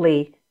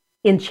differently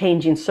in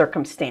changing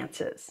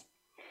circumstances.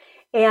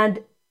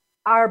 And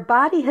our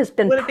body has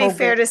been Would it be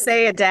fair to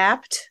say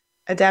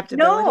adaptability?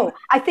 No,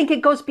 I think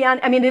it goes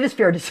beyond. It is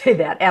fair to say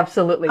that.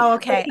 Absolutely. Oh,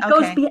 okay. It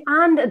goes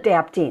beyond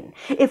adapting.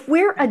 If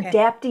we're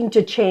adapting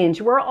to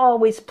change, we're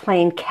always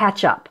playing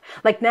catch up.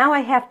 Like now I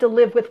have to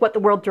live with what the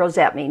world throws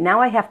at me.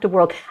 Now I have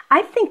to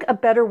I think a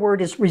better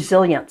word is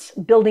resilience,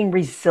 building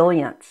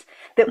resilience.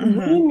 that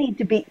we need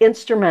to be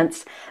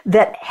instruments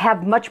that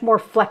have much more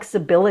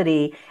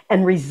flexibility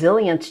and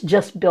resilience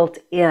just built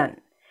in.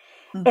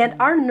 And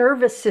our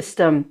nervous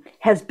system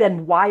has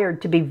been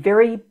wired to be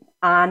very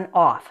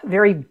on-off,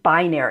 very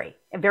binary.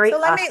 Very so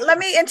let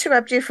me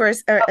interrupt you for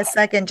a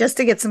second, just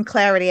to get some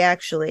clarity,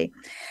 actually.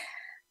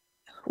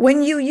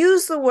 When you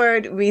use the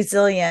word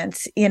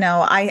resilience,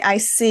 I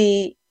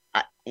see,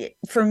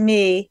 for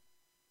me,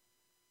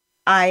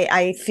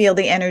 I feel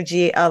the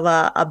energy of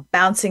a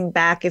bouncing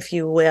back, if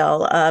you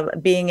will,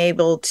 of being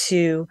able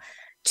to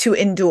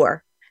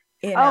endure.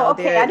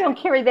 Okay. I don't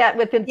carry that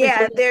within.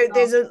 Yeah,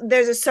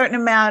 there's a certain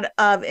amount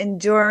of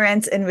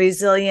endurance and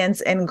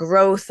resilience and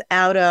growth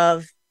out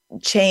of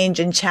change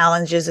and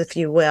challenges, if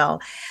you will.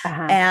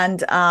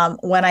 And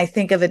when I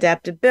think of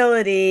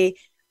adaptability,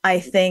 I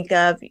think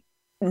of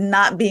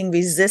not being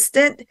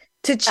resistant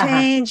to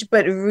change,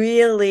 but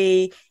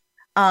really,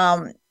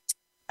 I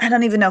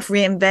don't even know if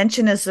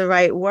reinvention is the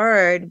right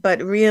word,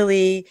 but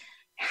really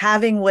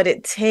having what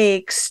it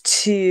takes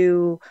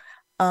to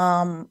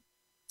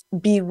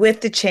be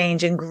with the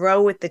change and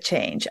grow with the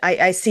change.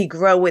 I see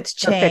grow with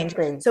change.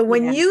 So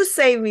when you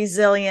say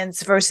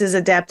resilience versus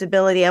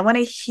adaptability, I want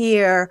to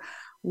hear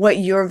what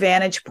your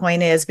vantage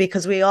point is,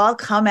 because we all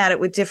come at it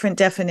with different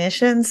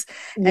definitions.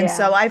 And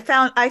so I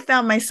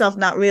found myself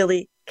not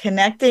really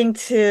connecting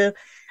to,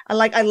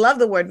 I love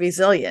the word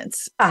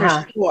resilience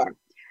for sure.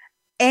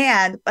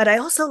 But I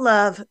also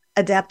love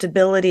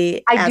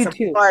adaptability as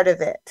a part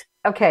of it.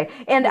 Okay.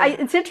 And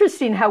it's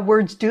interesting how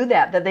words do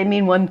that they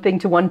mean one thing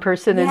to one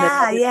person and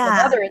another to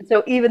another. And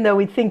so even though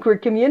we think we're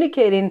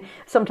communicating,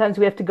 sometimes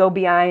we have to go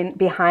behind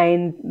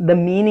the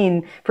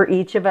meaning for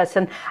each of us.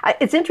 And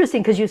it's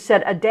interesting because you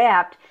said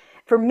adapt.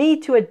 For me,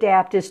 to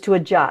adapt is to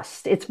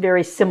adjust. It's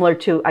very similar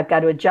to I've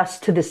got to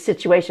adjust to this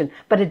situation.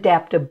 But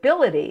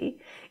adaptability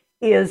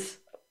is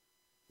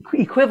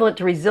equivalent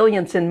to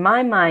resilience in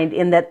my mind,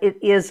 in that it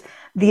is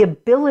the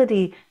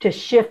ability to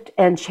shift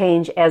and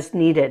change as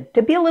needed,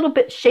 to be a little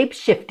bit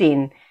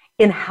shape-shifting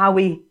in how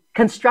we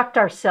construct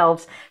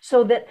ourselves,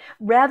 so that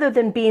rather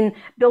than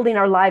building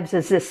our lives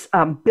as this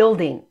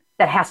building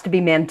that has to be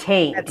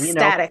maintained. That's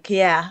static,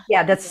 Yeah,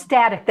 that's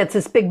static. That's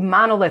this big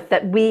monolith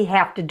that we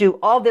have to do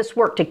all this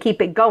work to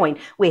keep it going.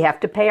 We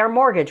have to pay our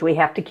mortgage. We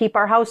have to keep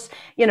our house.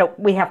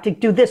 We have to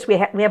do this. We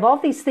have all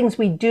these things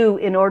we do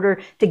in order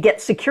to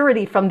get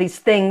security from these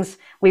things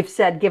we've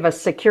said give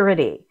us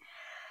security.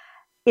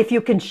 If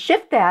you can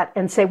shift that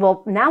and say,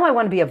 well, now I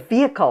want to be a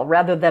vehicle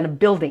rather than a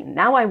building.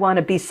 Now I want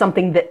to be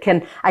something that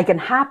I can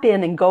hop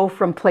in and go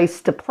from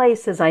place to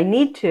place as I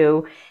need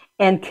to,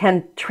 and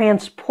can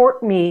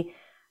transport me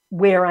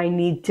where I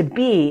need to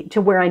be,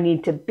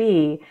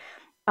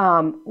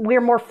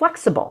 we're more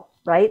flexible,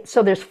 right?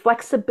 So there's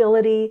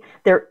flexibility,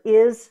 there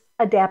is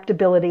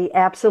adaptability,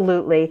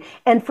 absolutely.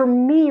 And for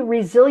me,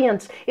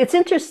 resilience, it's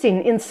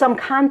interesting, in some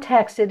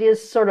contexts, it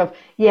is sort of,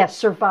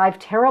 survive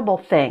terrible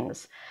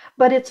things,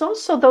 but it's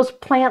also those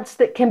plants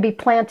that can be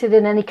planted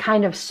in any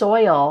kind of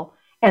soil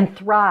and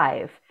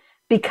thrive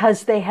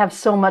because they have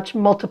so much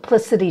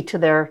multiplicity to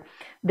their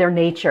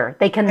nature.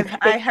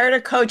 I heard a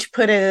coach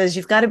put it as,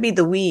 you've got to be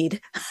the weed.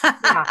 You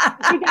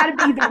got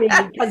to be the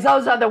weed, because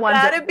those are the ones.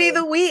 Got to be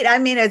the weed. I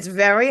mean, it's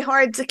very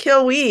hard to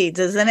kill weeds,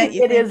 isn't it?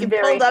 It is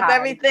very hard. You pulled up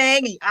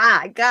everything.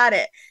 I got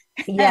it.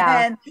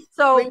 Yeah. And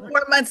so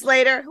 4 months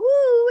later,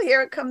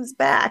 here it comes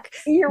back.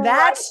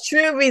 That's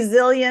true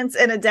resilience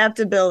and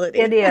adaptability.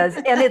 It is.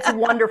 And it's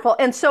wonderful.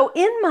 And so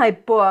in my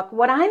book,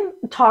 what I'm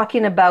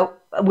talking about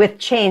with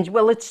change,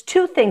 well, it's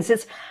two things.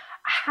 It's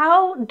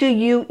how do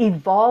you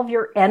evolve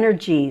your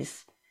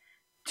energies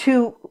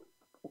to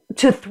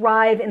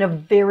thrive in a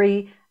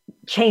very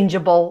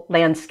changeable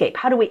landscape?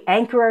 How do we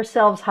anchor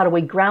ourselves? How do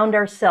we ground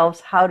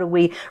ourselves? How do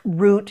we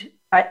root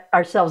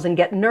ourselves and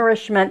get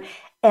nourishment?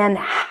 And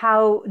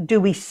how do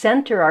we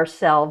center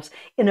ourselves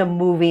in a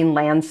moving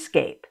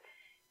landscape?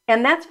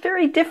 And that's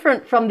very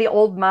different from the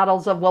old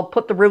models of, well,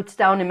 put the roots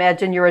down,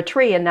 imagine you're a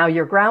tree, and now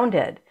you're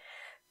grounded.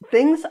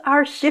 Things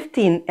are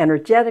shifting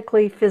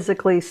energetically,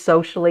 physically,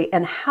 socially,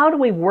 and how do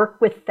we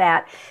work with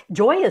that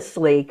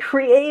joyously,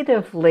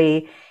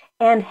 creatively,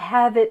 and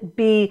have it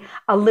be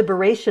a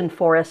liberation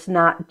for us,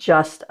 not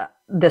just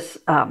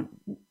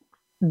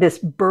this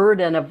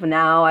burden of,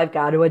 now I've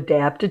got to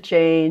adapt to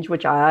change,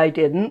 which I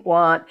didn't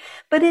want.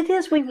 But it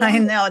is, I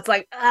know, it's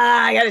like,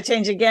 I got to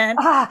change again.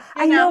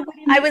 I know.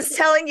 I was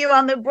telling you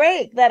on the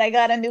break that I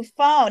got a new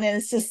phone, and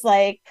it's just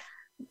like,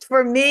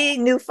 for me,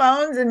 new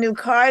phones and new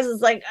cars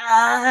is like,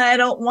 I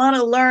don't want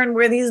to learn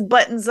where these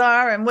buttons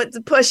are and what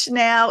to push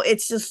now.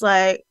 It's just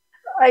like,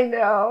 I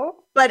know.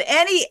 But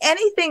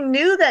anything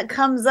new that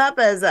comes up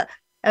as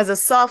a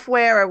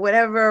software or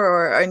whatever,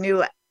 or a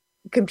new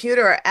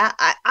computer,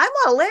 I'm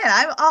all in.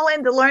 I'm all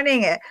into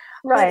learning it.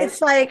 Right. But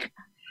it's like,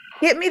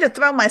 get me to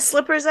throw my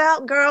slippers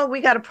out, girl, we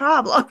got a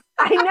problem.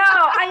 I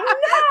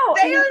know.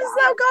 They are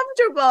so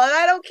comfortable, and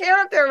I don't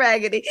care if they're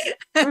raggedy.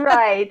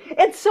 Right.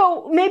 And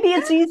so maybe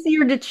it's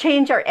easier to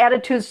change our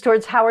attitudes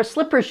towards how our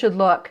slippers should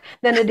look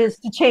than it is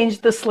to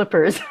change the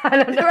slippers.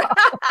 I don't know.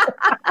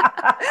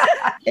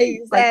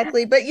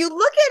 Exactly. But you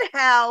look at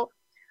how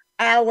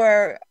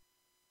our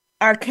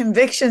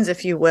convictions,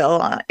 if you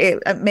will,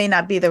 it may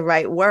not be the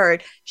right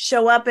word,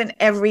 show up in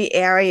every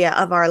area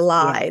of our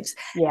lives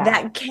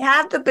that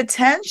have the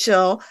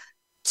potential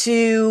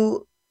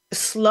to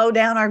slow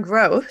down our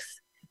growth.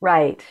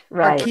 Right.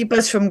 Or keep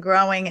us from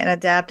growing and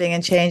adapting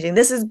and changing.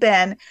 This has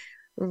been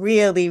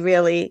really,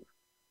 really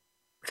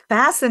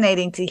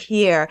fascinating to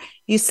hear.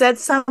 You said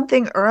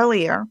something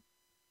earlier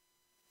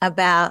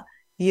about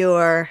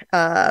your,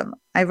 I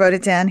wrote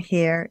it down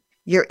here,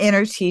 your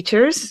inner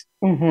teachers,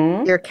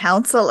 your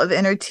council of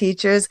inner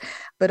teachers,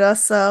 but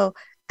also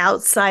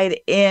outside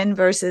in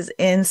versus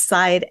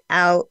inside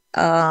out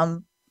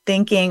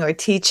thinking or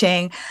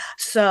teaching.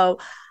 So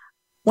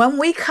when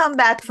we come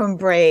back from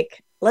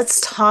break,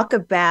 let's talk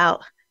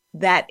about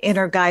that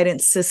inner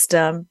guidance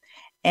system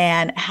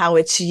and how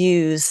it's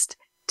used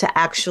to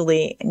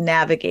actually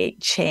navigate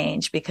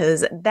change,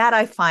 because that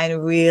I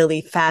find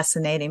really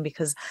fascinating,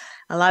 because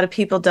a lot of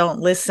people don't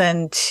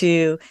listen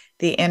to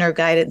the inner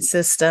guidance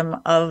system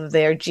of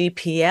their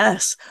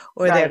GPS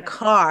or their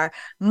car,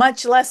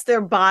 much less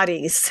their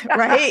bodies,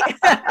 right?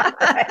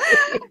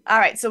 All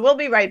right. So we'll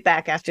be right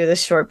back after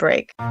this short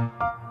break.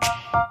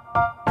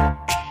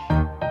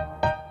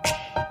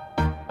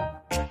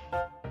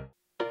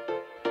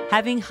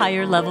 Having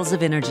higher levels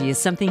of energy is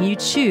something you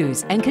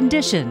choose and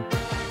condition,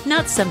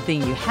 not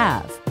something you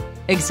have.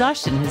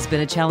 Exhaustion has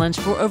been a challenge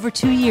for over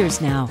 2 years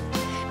now.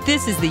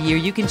 This is the year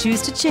you can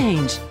choose to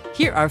change.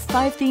 Here are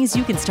 5 things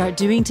you can start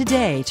doing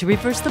today to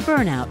reverse the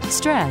burnout,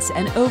 stress,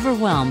 and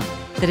overwhelm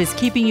that is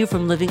keeping you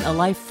from living a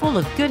life full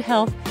of good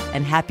health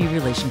and happy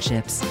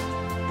relationships.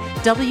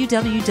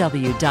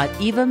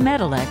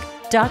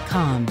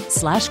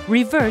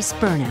 www.evamedilek.com/reverse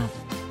burnout.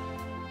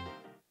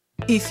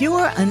 If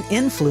you're an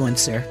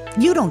influencer,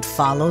 you don't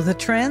follow the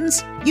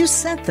trends, you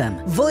set them.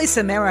 Voice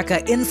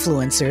America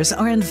influencers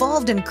are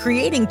involved in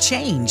creating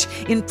change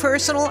in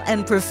personal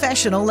and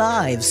professional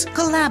lives,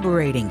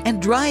 collaborating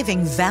and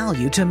driving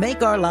value to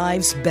make our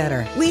lives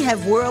better. We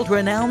have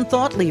world-renowned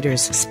thought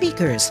leaders,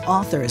 speakers,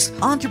 authors,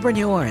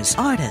 entrepreneurs,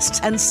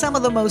 artists, and some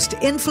of the most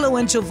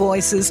influential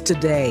voices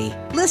today.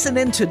 Listen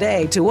in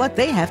today to what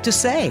they have to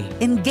say.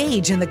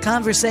 Engage in the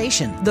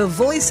conversation. The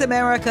Voice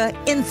America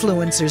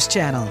Influencers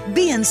Channel.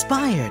 Be inspired.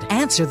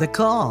 Answer the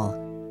call.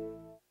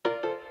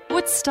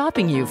 What's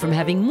stopping you from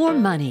having more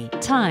money,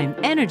 time,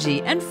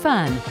 energy, and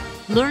fun?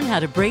 Learn how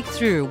to break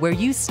through where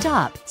you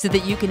stop so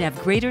that you can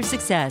have greater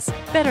success,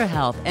 better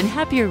health, and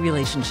happier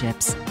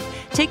relationships.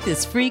 Take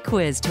this free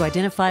quiz to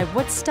identify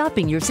what's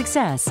stopping your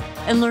success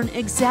and learn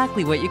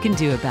exactly what you can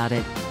do about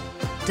it.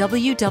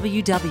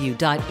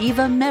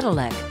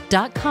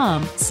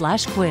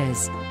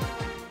 www.evamedilek.com/quiz.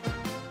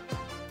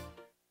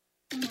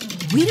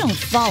 We don't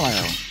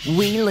follow,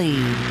 we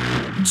lead.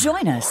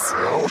 Join us,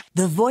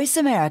 the Voice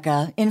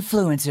America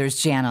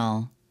Influencers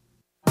Channel.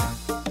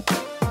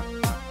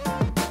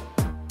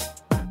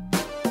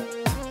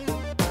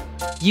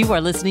 You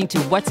are listening to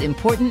What's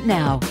Important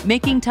Now,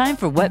 Making Time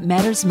for What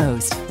Matters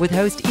Most, with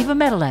host Eva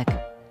Medilek.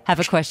 Have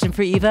a question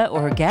for Eva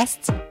or her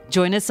guests?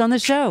 Join us on the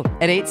show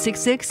at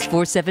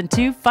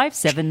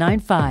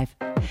 866-472-5795.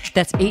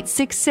 That's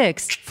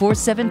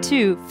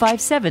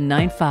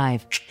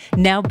 866-472-5795.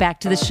 Now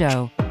back to the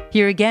show.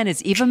 Here again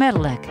is Eva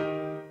Medilek.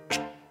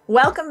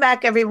 Welcome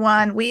back,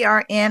 everyone. We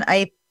are in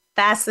a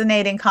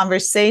fascinating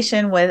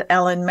conversation with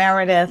Ellen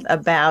Meredith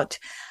about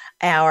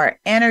our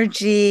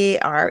energy,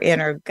 our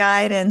inner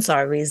guidance,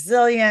 our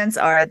resilience,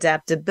 our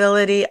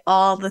adaptability,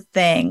 all the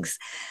things.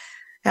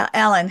 Now,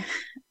 Ellen,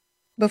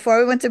 before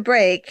we went to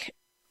break,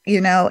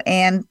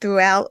 and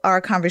throughout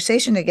our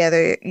conversation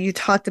together, you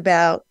talked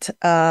about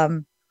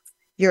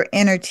your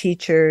inner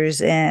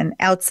teachers and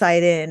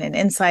outside in and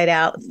inside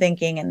out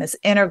thinking and this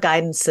inner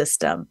guidance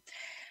system.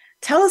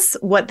 Tell us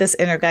what this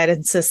inner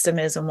guidance system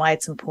is and why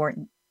it's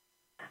important.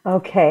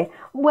 Okay.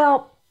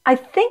 Well, I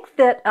think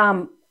that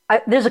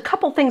there's a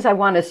couple things I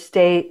want to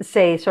say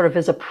sort of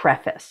as a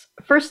preface.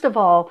 First of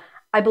all,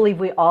 I believe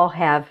we all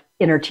have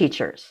inner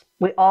teachers.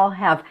 We all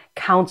have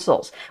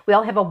counsels. We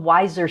all have a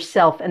wiser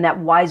self, and that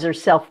wiser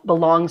self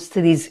belongs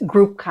to these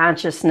group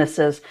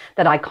consciousnesses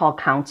that I call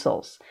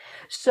counsels.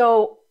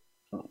 So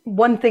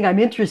one thing I'm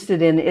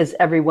interested in is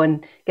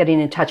everyone getting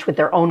in touch with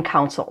their own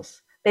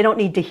counsels. They don't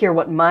need to hear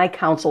what my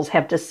counsels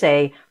have to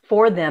say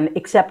for them,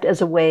 except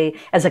as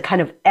a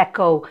kind of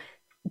echo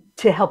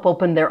to help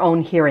open their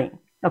own hearing.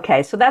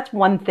 Okay, so that's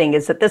one thing,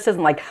 is that this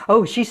isn't like,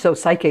 oh, she's so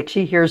psychic,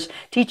 she hears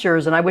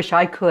teachers and I wish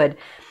I could.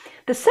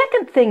 The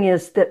second thing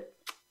is that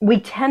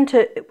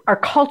our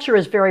culture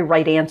is very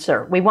right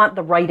answer. We want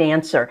the right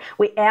answer.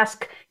 We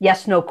ask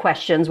yes, no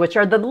questions, which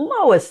are the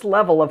lowest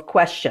level of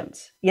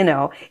questions.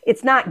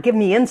 It's not give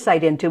me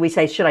insight into, we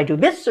say, should I do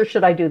this or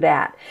should I do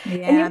that?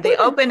 Yeah, the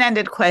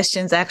open-ended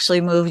questions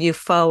actually move you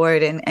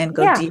forward and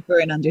go deeper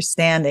in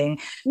understanding.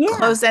 Yeah.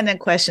 Closed-ended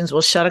questions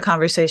will shut a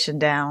conversation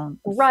down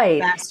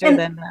faster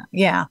than that.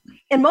 Yeah.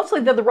 And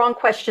mostly they're the wrong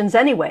questions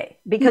anyway,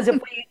 because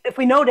if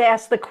we know to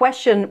ask the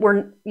question,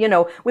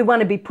 we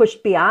want to be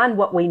pushed beyond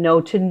what we know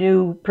to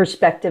new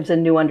perspectives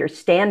and new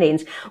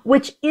understandings,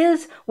 which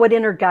is what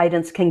inner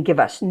guidance can give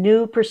us: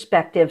 new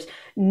perspectives,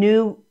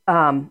 new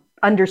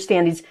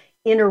understandings,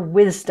 inner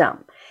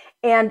wisdom.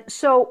 And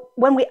so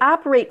when we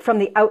operate from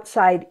the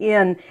outside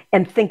in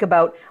and think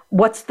about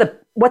what's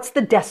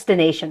the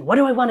destination? What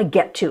do I want to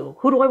get to?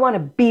 Who do I want to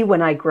be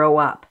when I grow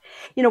up?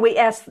 We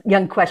ask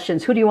young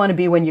questions, who do you want to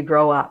be when you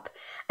grow up?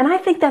 And I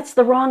think that's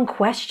the wrong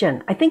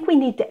question. I think we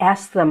need to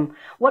ask them,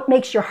 what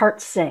makes your heart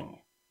sing?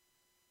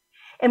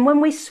 And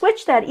when we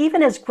switch that,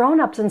 even as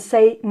grown-ups, and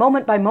say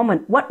moment by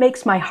moment, what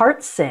makes my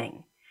heart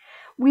sing?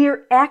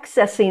 We're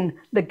accessing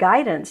the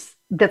guidance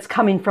that's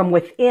coming from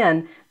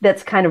within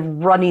that's kind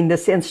of running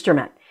this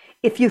instrument.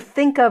 If you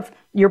think of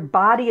your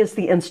body as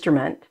the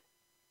instrument,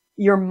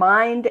 your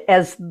mind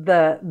as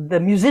the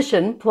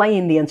musician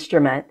playing the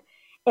instrument,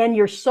 and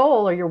your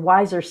soul or your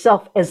wiser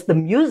self as the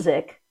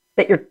music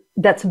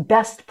that's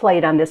best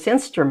played on this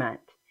instrument,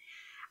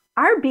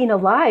 our being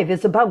alive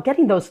is about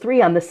getting those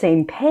three on the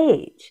same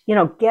page.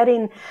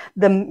 Getting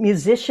the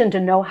musician to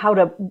know how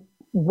to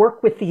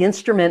work with the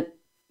instrument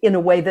in a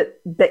way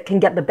that can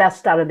get the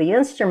best out of the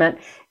instrument,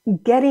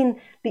 getting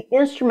the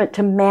instrument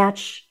to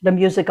match the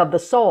music of the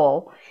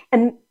soul,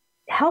 and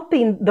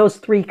helping those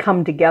three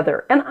come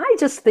together. And I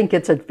just think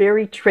it's a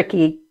very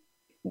tricky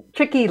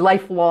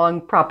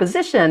lifelong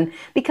proposition,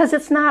 because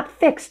it's not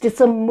fixed.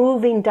 It's a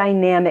moving,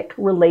 dynamic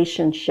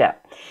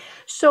relationship.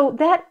 So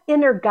that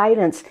inner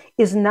guidance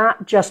is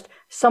not just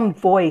some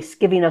voice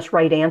giving us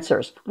right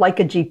answers,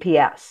 like a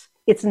GPS.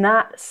 It's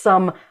not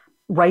some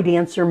right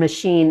answer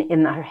machine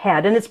in our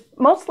head. And it's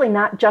mostly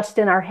not just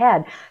in our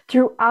head.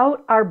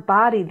 Throughout our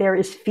body, there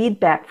is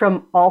feedback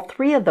from all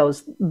three of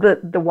those: the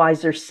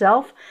wiser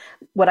self,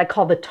 what I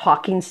call the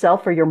talking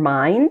self, or your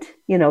mind,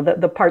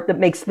 the part that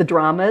makes the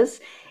dramas,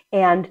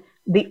 and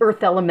the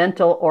earth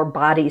elemental or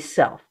body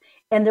self.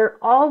 And they're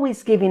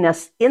always giving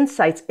us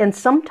insights. And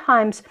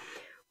sometimes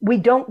we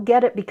don't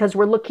get it because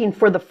we're looking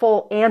for the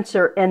full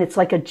answer, and it's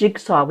like a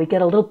jigsaw. We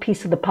get a little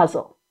piece of the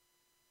puzzle.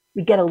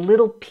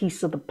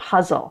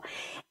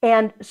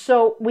 And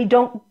so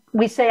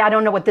we say, I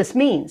don't know what this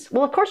means.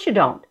 Well, of course you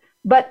don't.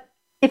 But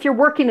if you're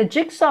working a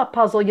jigsaw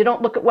puzzle, you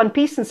don't look at one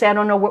piece and say, I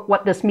don't know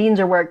what this means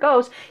or where it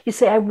goes. You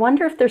say, I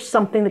wonder if there's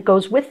something that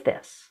goes with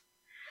this.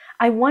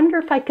 I wonder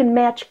if I can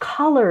match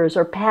colors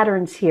or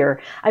patterns here.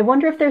 I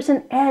wonder if there's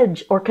an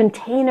edge or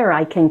container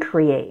I can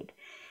create.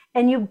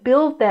 And you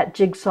build that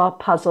jigsaw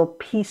puzzle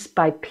piece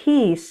by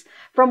piece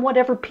from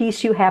whatever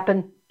piece you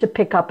happen to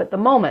pick up at the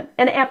moment.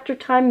 And after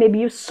time, maybe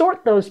you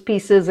sort those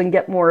pieces and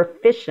get more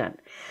efficient.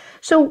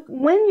 So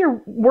when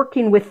you're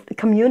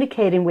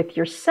communicating with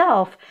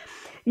yourself,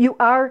 you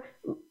are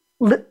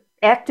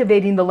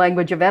activating the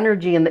language of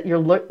energy, and that you're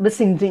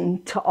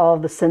listening to all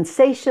the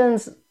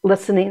sensations,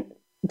 listening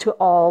to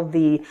all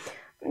the,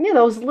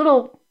 those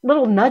little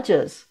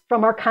nudges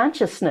from our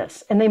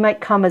consciousness. And they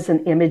might come as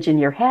an image in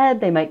your head.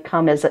 They might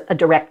come as a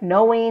direct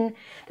knowing.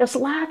 There's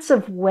lots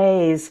of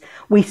ways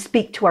we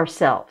speak to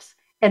ourselves.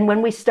 And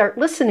when we start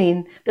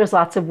listening, there's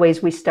lots of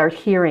ways we start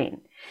hearing.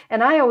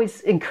 And I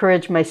always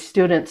encourage my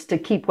students to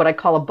keep what I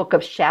call a book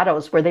of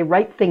shadows, where they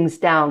write things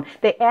down.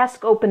 They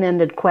ask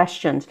open-ended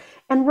questions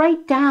and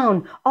write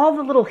down all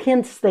the little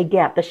hints they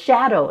get, the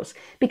shadows,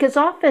 because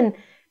often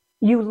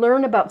you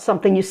learn about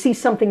something, you see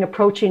something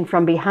approaching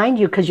from behind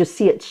you because you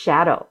see its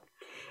shadow.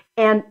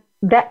 And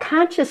that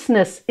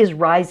consciousness is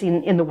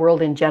rising in the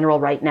world in general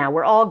right now.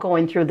 We're all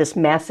going through this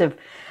massive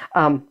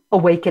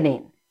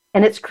awakening.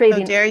 And it's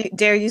creating. So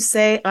dare you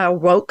say a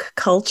woke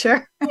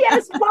culture?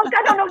 Yes, woke.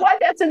 I don't know why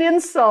that's an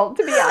insult,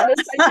 to be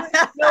honest. I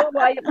don't know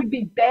why it would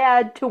be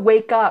bad to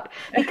wake up,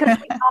 because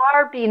we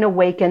are being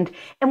awakened,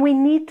 and we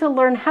need to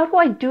learn, how do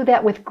I do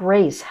that with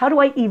grace? How do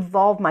I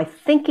evolve my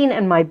thinking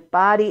and my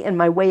body and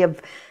my way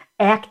of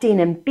acting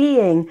and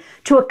being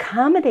to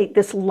accommodate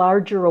this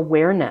larger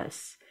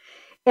awareness?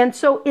 And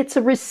so it's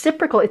a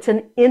reciprocal, it's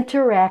an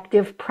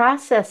interactive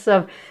process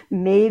of,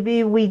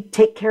 maybe we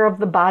take care of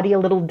the body a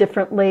little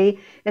differently,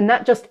 and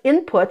not just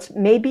inputs.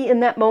 Maybe in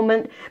that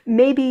moment,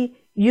 maybe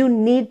you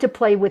need to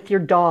play with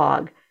your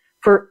dog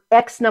for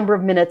X number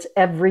of minutes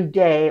every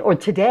day or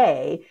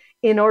today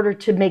in order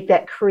to make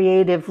that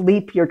creative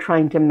leap you're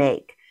trying to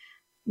make.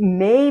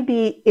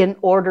 Maybe in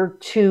order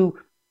to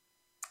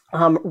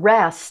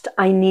rest,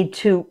 I need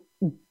to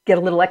get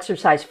a little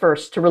exercise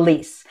first to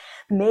release.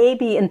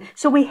 Maybe. And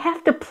so we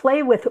have to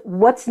play with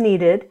what's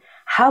needed.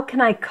 How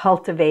can I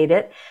cultivate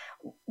it?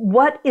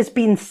 What is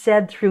being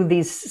said through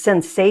these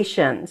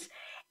sensations?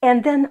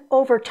 And then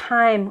over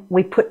time,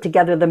 we put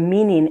together the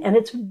meaning, and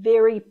it's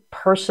very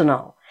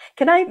personal.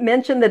 Can I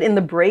mention that in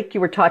the break,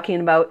 you were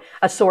talking about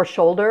a sore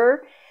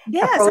shoulder?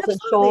 Yes, a frozen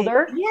absolutely.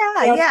 shoulder.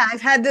 Yeah.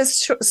 I've had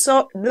this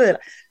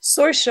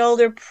sore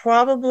shoulder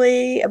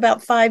probably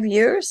about 5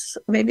 years,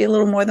 maybe a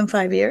little more than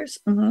 5 years.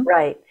 Mm-hmm.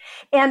 Right.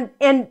 And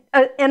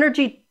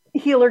energy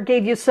healer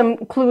gave you some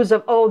clues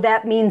of, oh,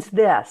 that means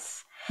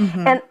this.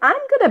 And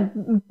I'm going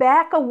to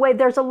back away.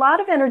 There's a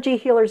lot of energy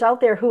healers out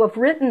there who have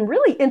written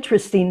really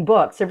interesting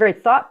books. They're very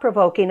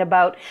thought-provoking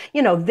about,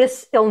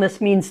 this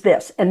illness means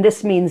this, and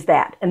this means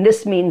that, and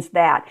this means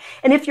that.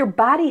 And if your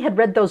body had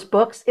read those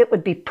books, it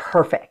would be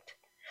perfect.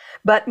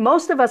 But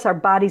most of us, our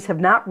bodies have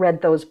not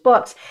read those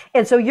books.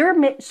 And so your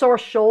sore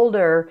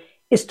shoulder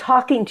is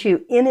talking to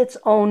you in its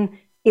own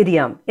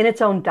idiom, in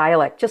its own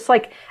dialect. Just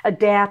like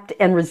adapt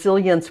and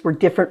resilience were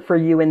different for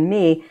you and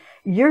me,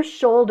 your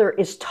shoulder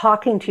is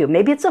talking to you.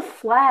 Maybe it's a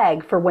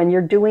flag for when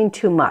you're doing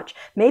too much.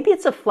 Maybe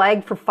it's a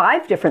flag for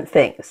 5 different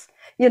things.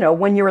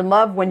 When you're in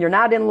love, when you're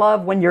not in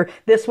love, when you're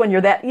this, when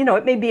you're that.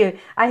 It may be,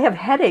 I have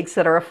headaches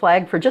that are a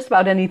flag for just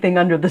about anything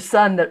under the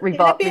sun that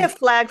revolves. Can it be a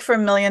flag for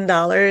 $1 million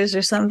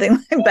or something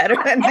better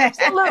than that?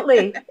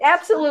 Absolutely.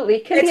 Absolutely.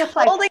 It can be a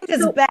flag. Holding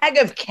this bag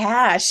of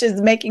cash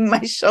is making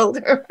my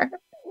shoulder hurt.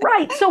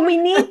 Right. So we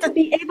need to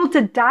be able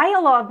to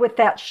dialogue with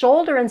that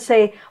shoulder and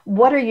say,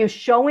 what are you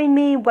showing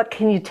me? What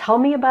can you tell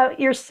me about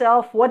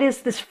yourself? What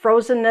is this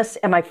frozenness?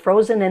 Am I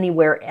frozen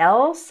anywhere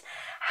else?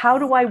 How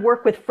do I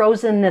work with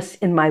frozenness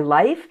in my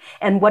life?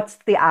 And what's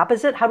the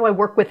opposite? How do I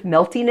work with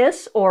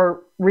meltiness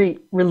or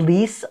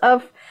release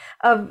of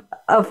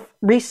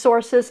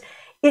resources?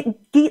 It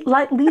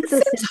leads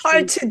us. It's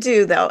hard to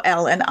do, though,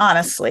 Ellen,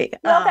 honestly.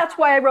 Well, that's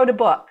why I wrote a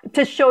book,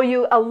 to show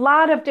you a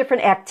lot of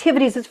different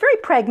activities. It's very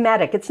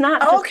pragmatic. It's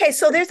not. Okay,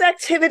 so there's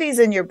activities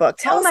in your book.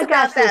 Tell us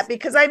about that,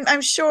 because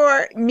I'm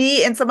sure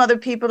me and some other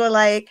people are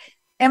like,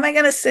 am I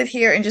going to sit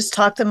here and just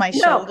talk to my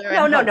shoulder?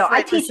 No.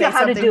 I teach you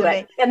how to do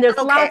it. And there's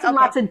lots and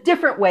lots of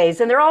different ways.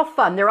 And they're all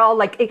fun. They're all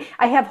like,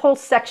 I have whole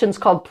sections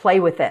called Play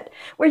With It,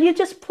 where you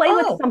just play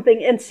with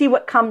something and see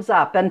what comes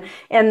up. And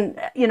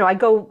I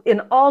go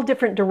in all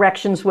different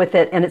directions with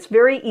it. And it's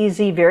very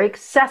easy, very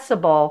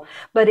accessible,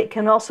 but it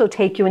can also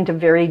take you into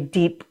very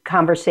deep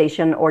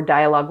conversation or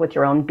dialogue with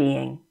your own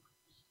being.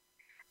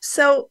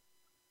 So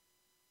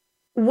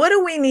what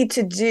do we need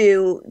to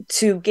do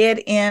to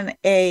get in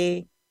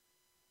a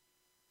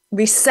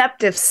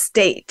receptive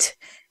state,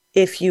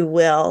 if you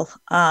will,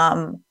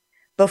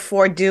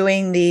 before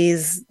doing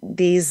these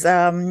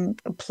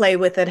play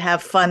with it,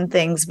 have fun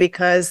things?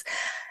 Because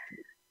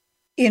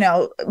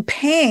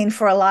pain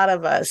for a lot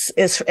of us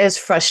is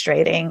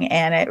frustrating,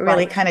 and it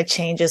really kind of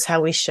changes how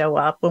we show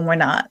up when we're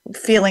not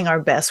feeling our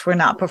best, we're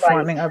not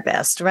performing our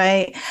best,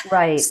 right?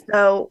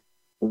 So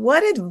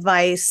what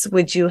advice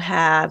would you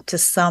have to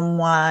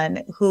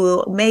someone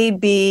who may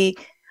be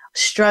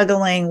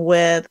struggling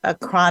with a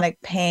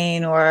chronic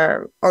pain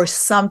or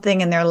something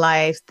in their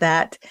life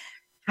that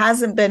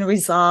hasn't been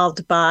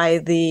resolved by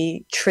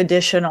the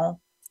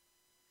traditional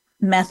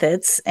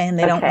methods, and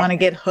they don't want to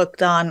get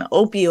hooked on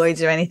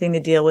opioids or anything to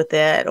deal with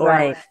it,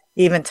 or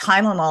even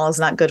Tylenol is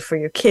not good for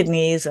your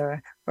kidneys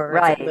or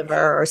your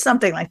liver or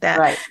something like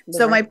that.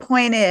 So my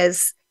point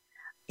is,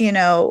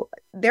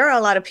 there are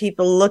a lot of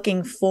people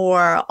looking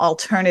for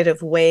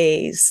alternative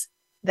ways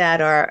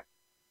that are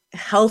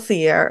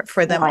healthier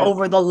for them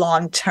over the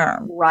long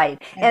term.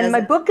 And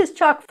my book is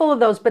chock full of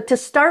those. But to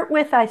start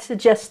with, I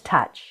suggest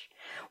touch,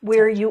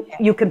 where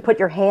you can put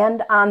your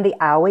hand on the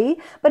owie,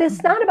 but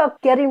it's not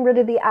about getting rid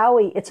of the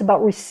owie. It's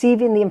about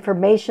receiving the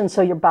information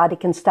so your body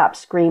can stop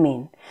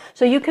screaming.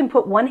 So you can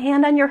put one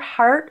hand on your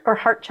heart or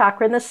heart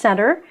chakra in the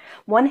center,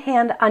 one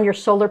hand on your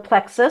solar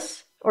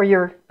plexus or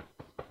your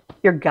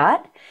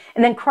gut,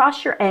 and then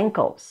cross your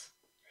ankles.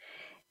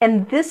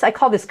 And this, I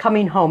call this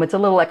coming home. It's a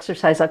little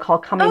exercise I call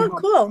coming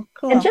home.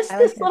 Cool. And just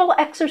this little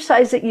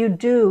exercise that you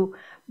do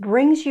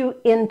brings you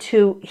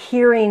into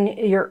hearing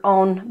your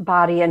own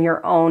body and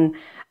your own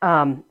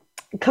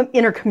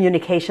inner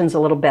communications a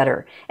little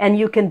better. And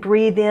you can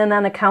breathe in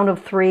on a count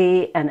of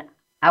 3 and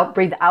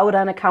breathe out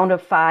on a count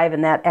of 5,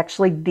 and that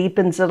actually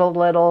deepens it a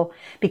little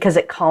because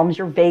it calms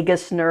your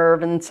vagus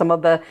nerve and some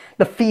of the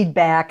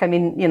feedback. I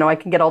mean, I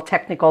can get all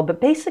technical, but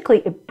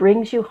basically it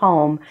brings you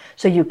home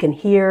so you can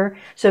hear,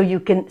 so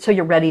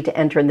you're ready to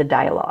enter in the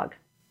dialogue.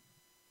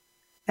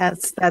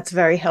 That's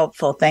very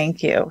helpful.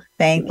 Thank you.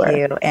 Thank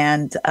you.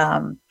 And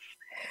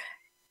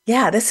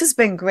this has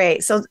been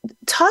great. So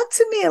talk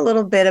to me a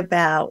little bit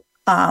about,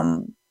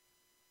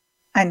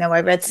 I know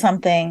I read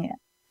something,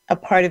 a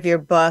part of your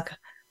book,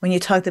 when you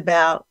talked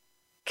about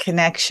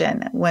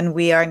connection, when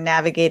we are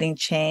navigating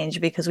change,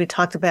 because we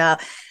talked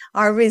about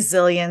our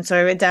resilience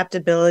or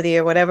adaptability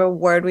or whatever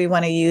word we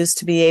want to use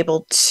to be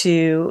able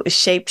to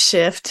shape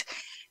shift,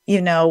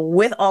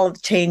 with all of the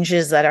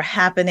changes that are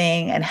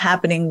happening and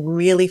happening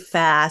really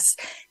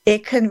fast,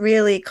 it can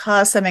really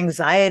cause some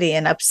anxiety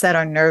and upset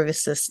our nervous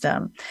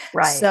system.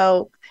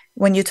 So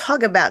when you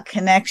talk about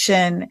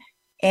connection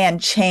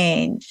and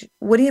change,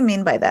 what do you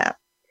mean by that?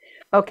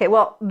 Okay,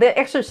 well, the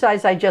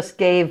exercise I just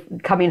gave,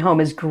 coming home,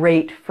 is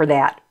great for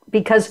that,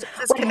 because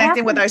it's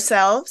connecting with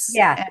ourselves.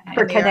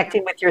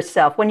 Connecting with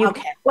yourself.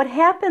 What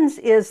happens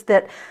is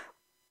that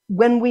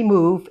when we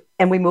move,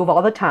 and we move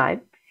all the time,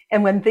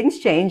 and when things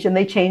change, and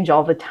they change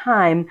all the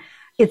time,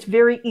 it's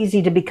very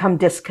easy to become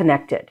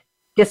disconnected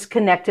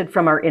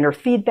from our inner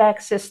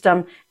feedback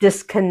system,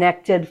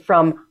 disconnected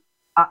from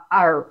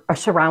our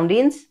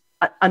surroundings,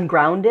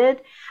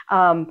 ungrounded.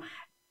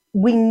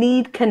 we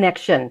need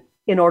connection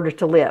in order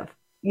to live.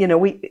 You know,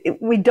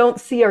 we don't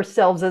see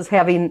ourselves as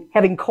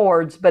having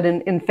cords, but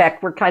in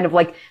fact, we're kind of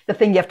like the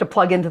thing you have to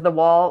plug into the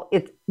wall.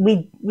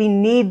 We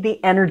need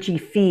the energy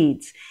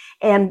feeds.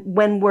 And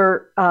when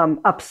we're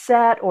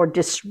upset or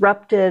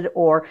disrupted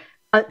or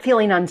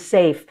feeling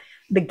unsafe,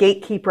 the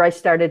gatekeeper I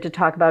started to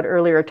talk about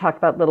a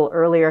little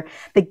earlier,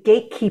 the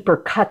gatekeeper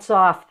cuts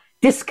off,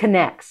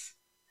 disconnects.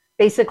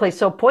 Basically,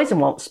 so poison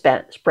won't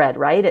spread,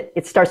 right?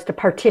 It starts to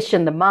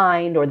partition the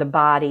mind or the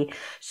body.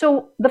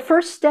 So the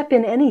first step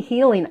in any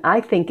healing,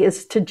 I think,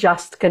 is to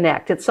just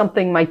connect. It's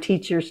something my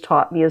teachers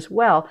taught me as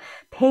well.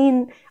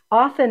 Pain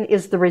often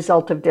is the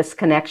result of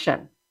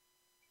disconnection.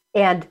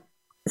 And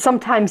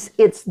sometimes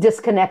it's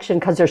disconnection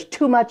because there's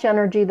too much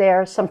energy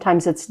there.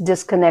 Sometimes it's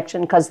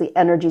disconnection because the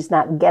energy's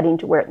not getting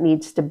to where it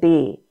needs to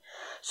be.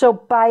 So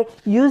by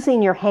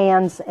using your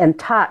hands and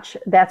touch,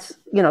 that's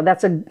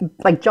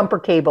like jumper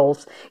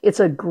cables. It's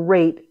a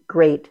great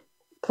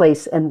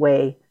place and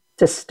way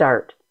to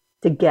start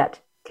to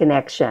get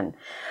connection.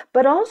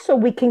 But also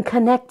we can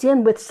connect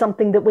in with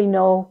something that we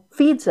know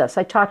feeds us.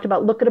 I talked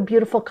about, look at a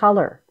beautiful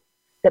color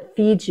that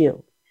feeds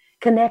you.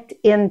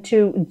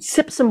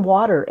 Sip some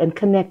water and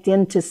connect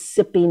into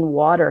sipping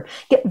water.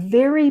 Get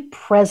very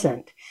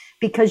present.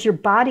 Because your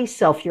body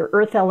self, your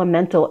earth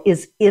elemental,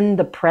 is in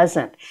the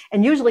present.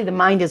 And usually the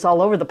mind is all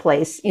over the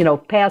place,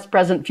 past,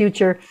 present,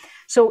 future.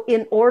 So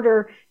in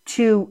order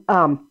to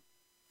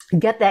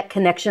get that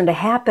connection to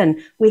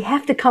happen, we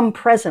have to come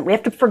present. We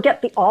have to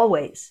forget the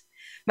always.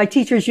 My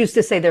teachers used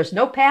to say, there's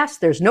no past,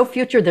 there's no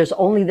future, there's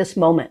only this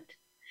moment.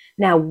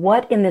 Now,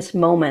 what in this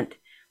moment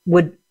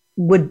would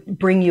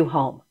bring you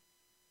home?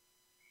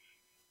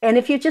 And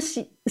if you just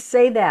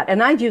say that,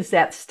 and I use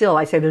that still,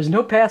 I say, there's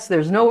no past,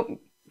 there's no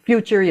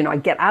future, I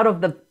get out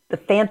of the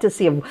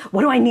fantasy of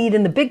what do I need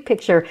in the big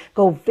picture,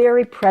 go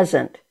very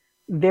present,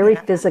 very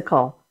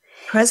physical.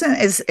 Present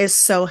is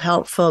so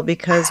helpful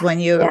because when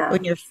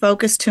you're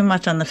focused too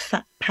much on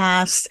the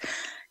past,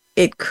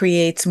 it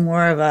creates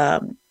more of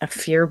a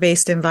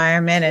fear-based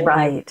environment, and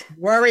you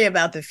worry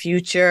about the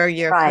future.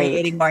 You're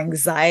creating more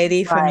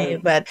anxiety from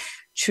you, but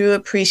true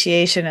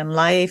appreciation in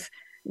life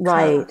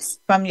comes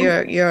from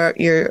your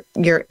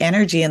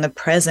energy in the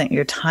present,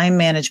 your time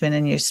management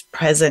in your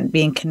present,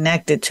 being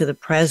connected to the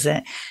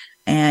present.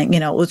 And,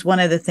 it was one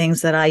of the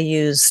things that I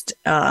used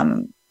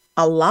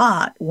a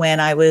lot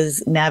when I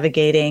was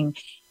navigating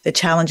the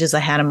challenges I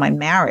had in my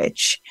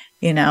marriage,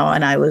 and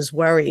I was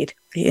worried,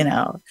 is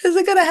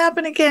it going to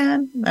happen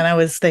again? And I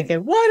was thinking,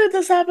 why did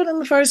this happen in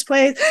the first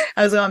place?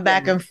 I was going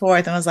back and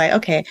forth, and I was like,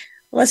 okay,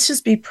 let's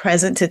just be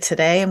present to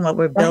today and what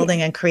we're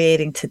building and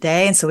creating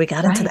today. And so we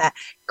got into that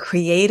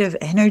creative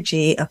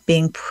energy of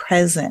being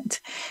present.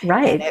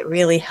 Right. And it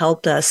really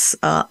helped us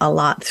a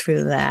lot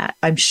through that.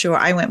 I'm sure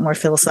I went more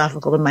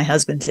philosophical than my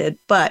husband did,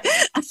 but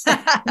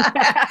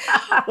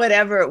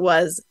whatever it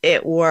was,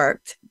 it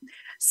worked.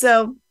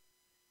 So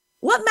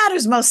what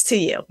matters most to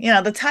you?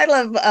 The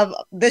title of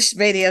this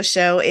radio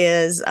show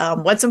is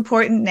What's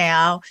Important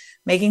Now,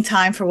 Making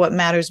Time for What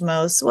Matters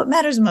Most. What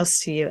matters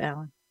most to you,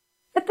 Ellen?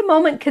 At the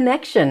moment,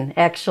 connection,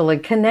 actually.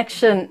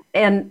 Connection,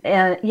 and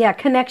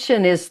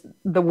connection is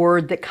the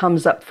word that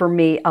comes up for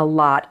me a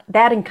lot.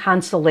 That and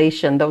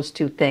consolation, those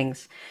two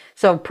things.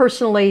 So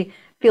personally,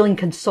 feeling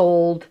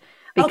consoled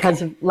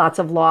because of lots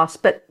of loss.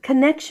 But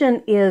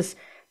connection is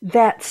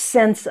that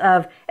sense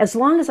of, as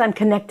long as I'm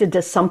connected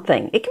to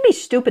something, it can be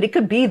stupid. It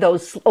could be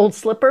those old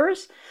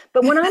slippers.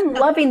 But when I'm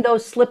loving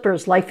those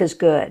slippers, life is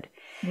good.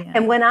 Yeah.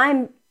 And when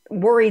I'm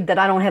worried that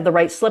I don't have the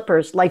right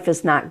slippers, life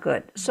is not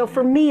good. So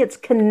for me, it's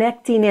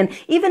connecting in,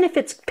 even if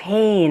it's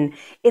pain,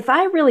 if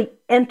I really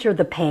enter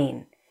the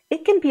pain,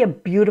 it can be a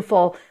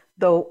beautiful,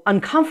 though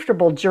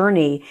uncomfortable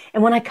journey.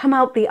 And when I come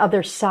out the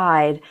other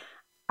side,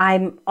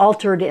 I'm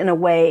altered in a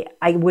way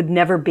I would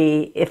never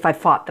be if I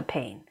fought the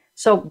pain.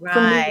 So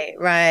right.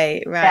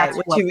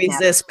 What you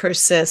resist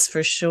persists,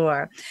 for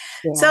sure.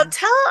 Yeah. So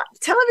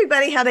tell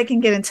everybody how they can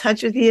get in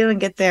touch with you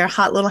and get their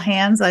hot little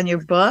hands on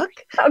your book.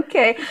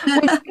 Okay.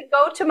 Well, you can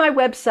go to my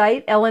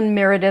website,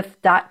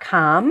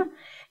 ellenmeredith.com,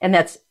 and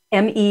that's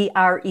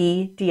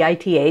MEREDITH,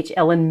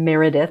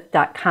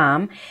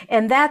 ellenmeredith.com.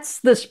 And that's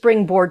the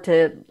springboard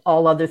to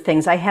all other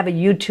things. I have a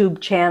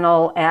YouTube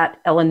channel at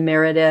Ellen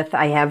Meredith.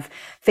 I have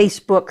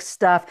Facebook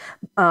stuff.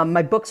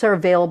 My books are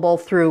available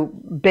through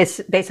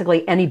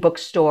basically any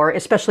bookstore,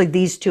 especially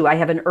these two. I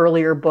have an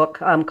earlier book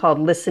called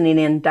Listening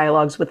In,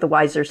 Dialogues with the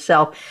Wiser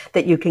Self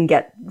that you can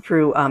get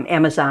through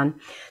Amazon.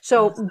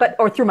 So,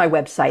 or through my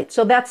website.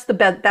 So that's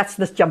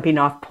the jumping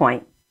off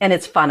point. And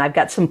it's fun. I've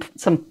got some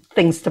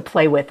things to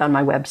play with on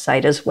my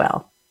website as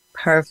well.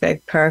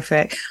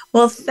 Perfect.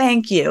 Well,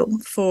 thank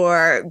you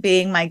for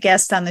being my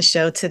guest on the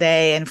show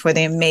today and for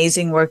the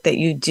amazing work that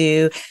you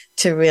do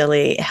to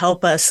really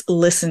help us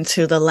listen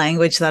to the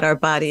language that our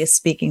body is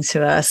speaking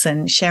to us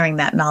and sharing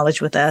that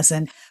knowledge with us.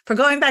 And for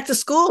going back to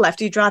school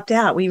after you dropped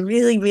out, we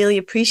really, really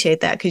appreciate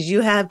that because you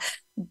have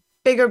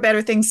bigger,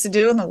 better things to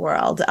do in the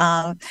world.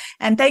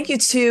 And thank you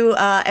to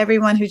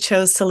everyone who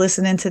chose to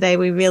listen in today.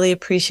 We really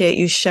appreciate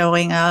you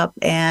showing up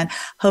and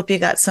hope you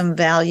got some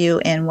value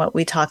in what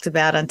we talked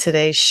about on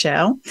today's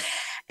show.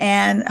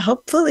 And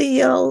hopefully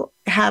you'll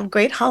have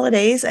great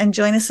holidays and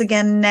join us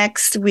again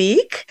next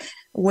week,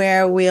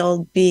 where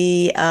we'll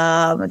be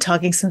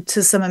talking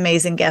to some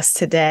amazing guests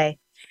today.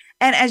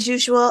 And as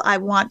usual, I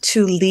want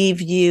to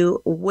leave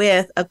you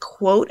with a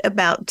quote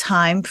about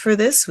time for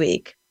this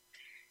week.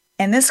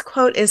 And this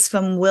quote is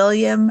from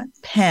William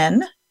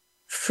Penn,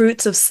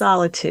 Fruits of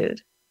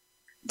Solitude.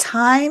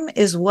 Time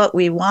is what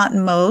we want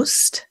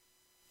most,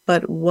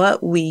 but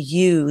what we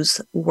use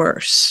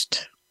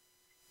worst.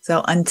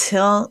 So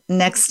until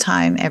next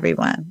time,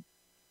 everyone,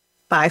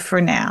 bye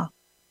for now.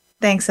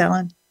 Thanks,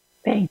 Ellen.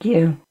 Thank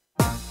you.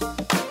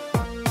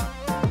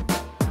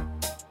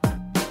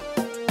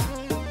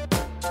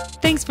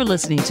 Thanks for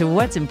listening to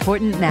What's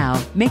Important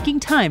Now, Making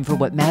Time for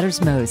What Matters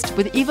Most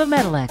with Eva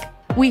Medilek.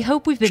 We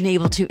hope we've been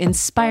able to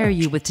inspire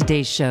you with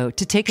today's show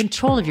to take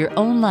control of your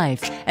own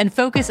life and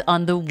focus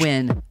on the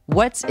win.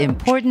 What's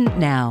important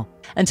now?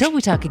 Until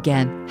we talk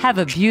again, have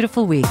a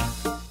beautiful week.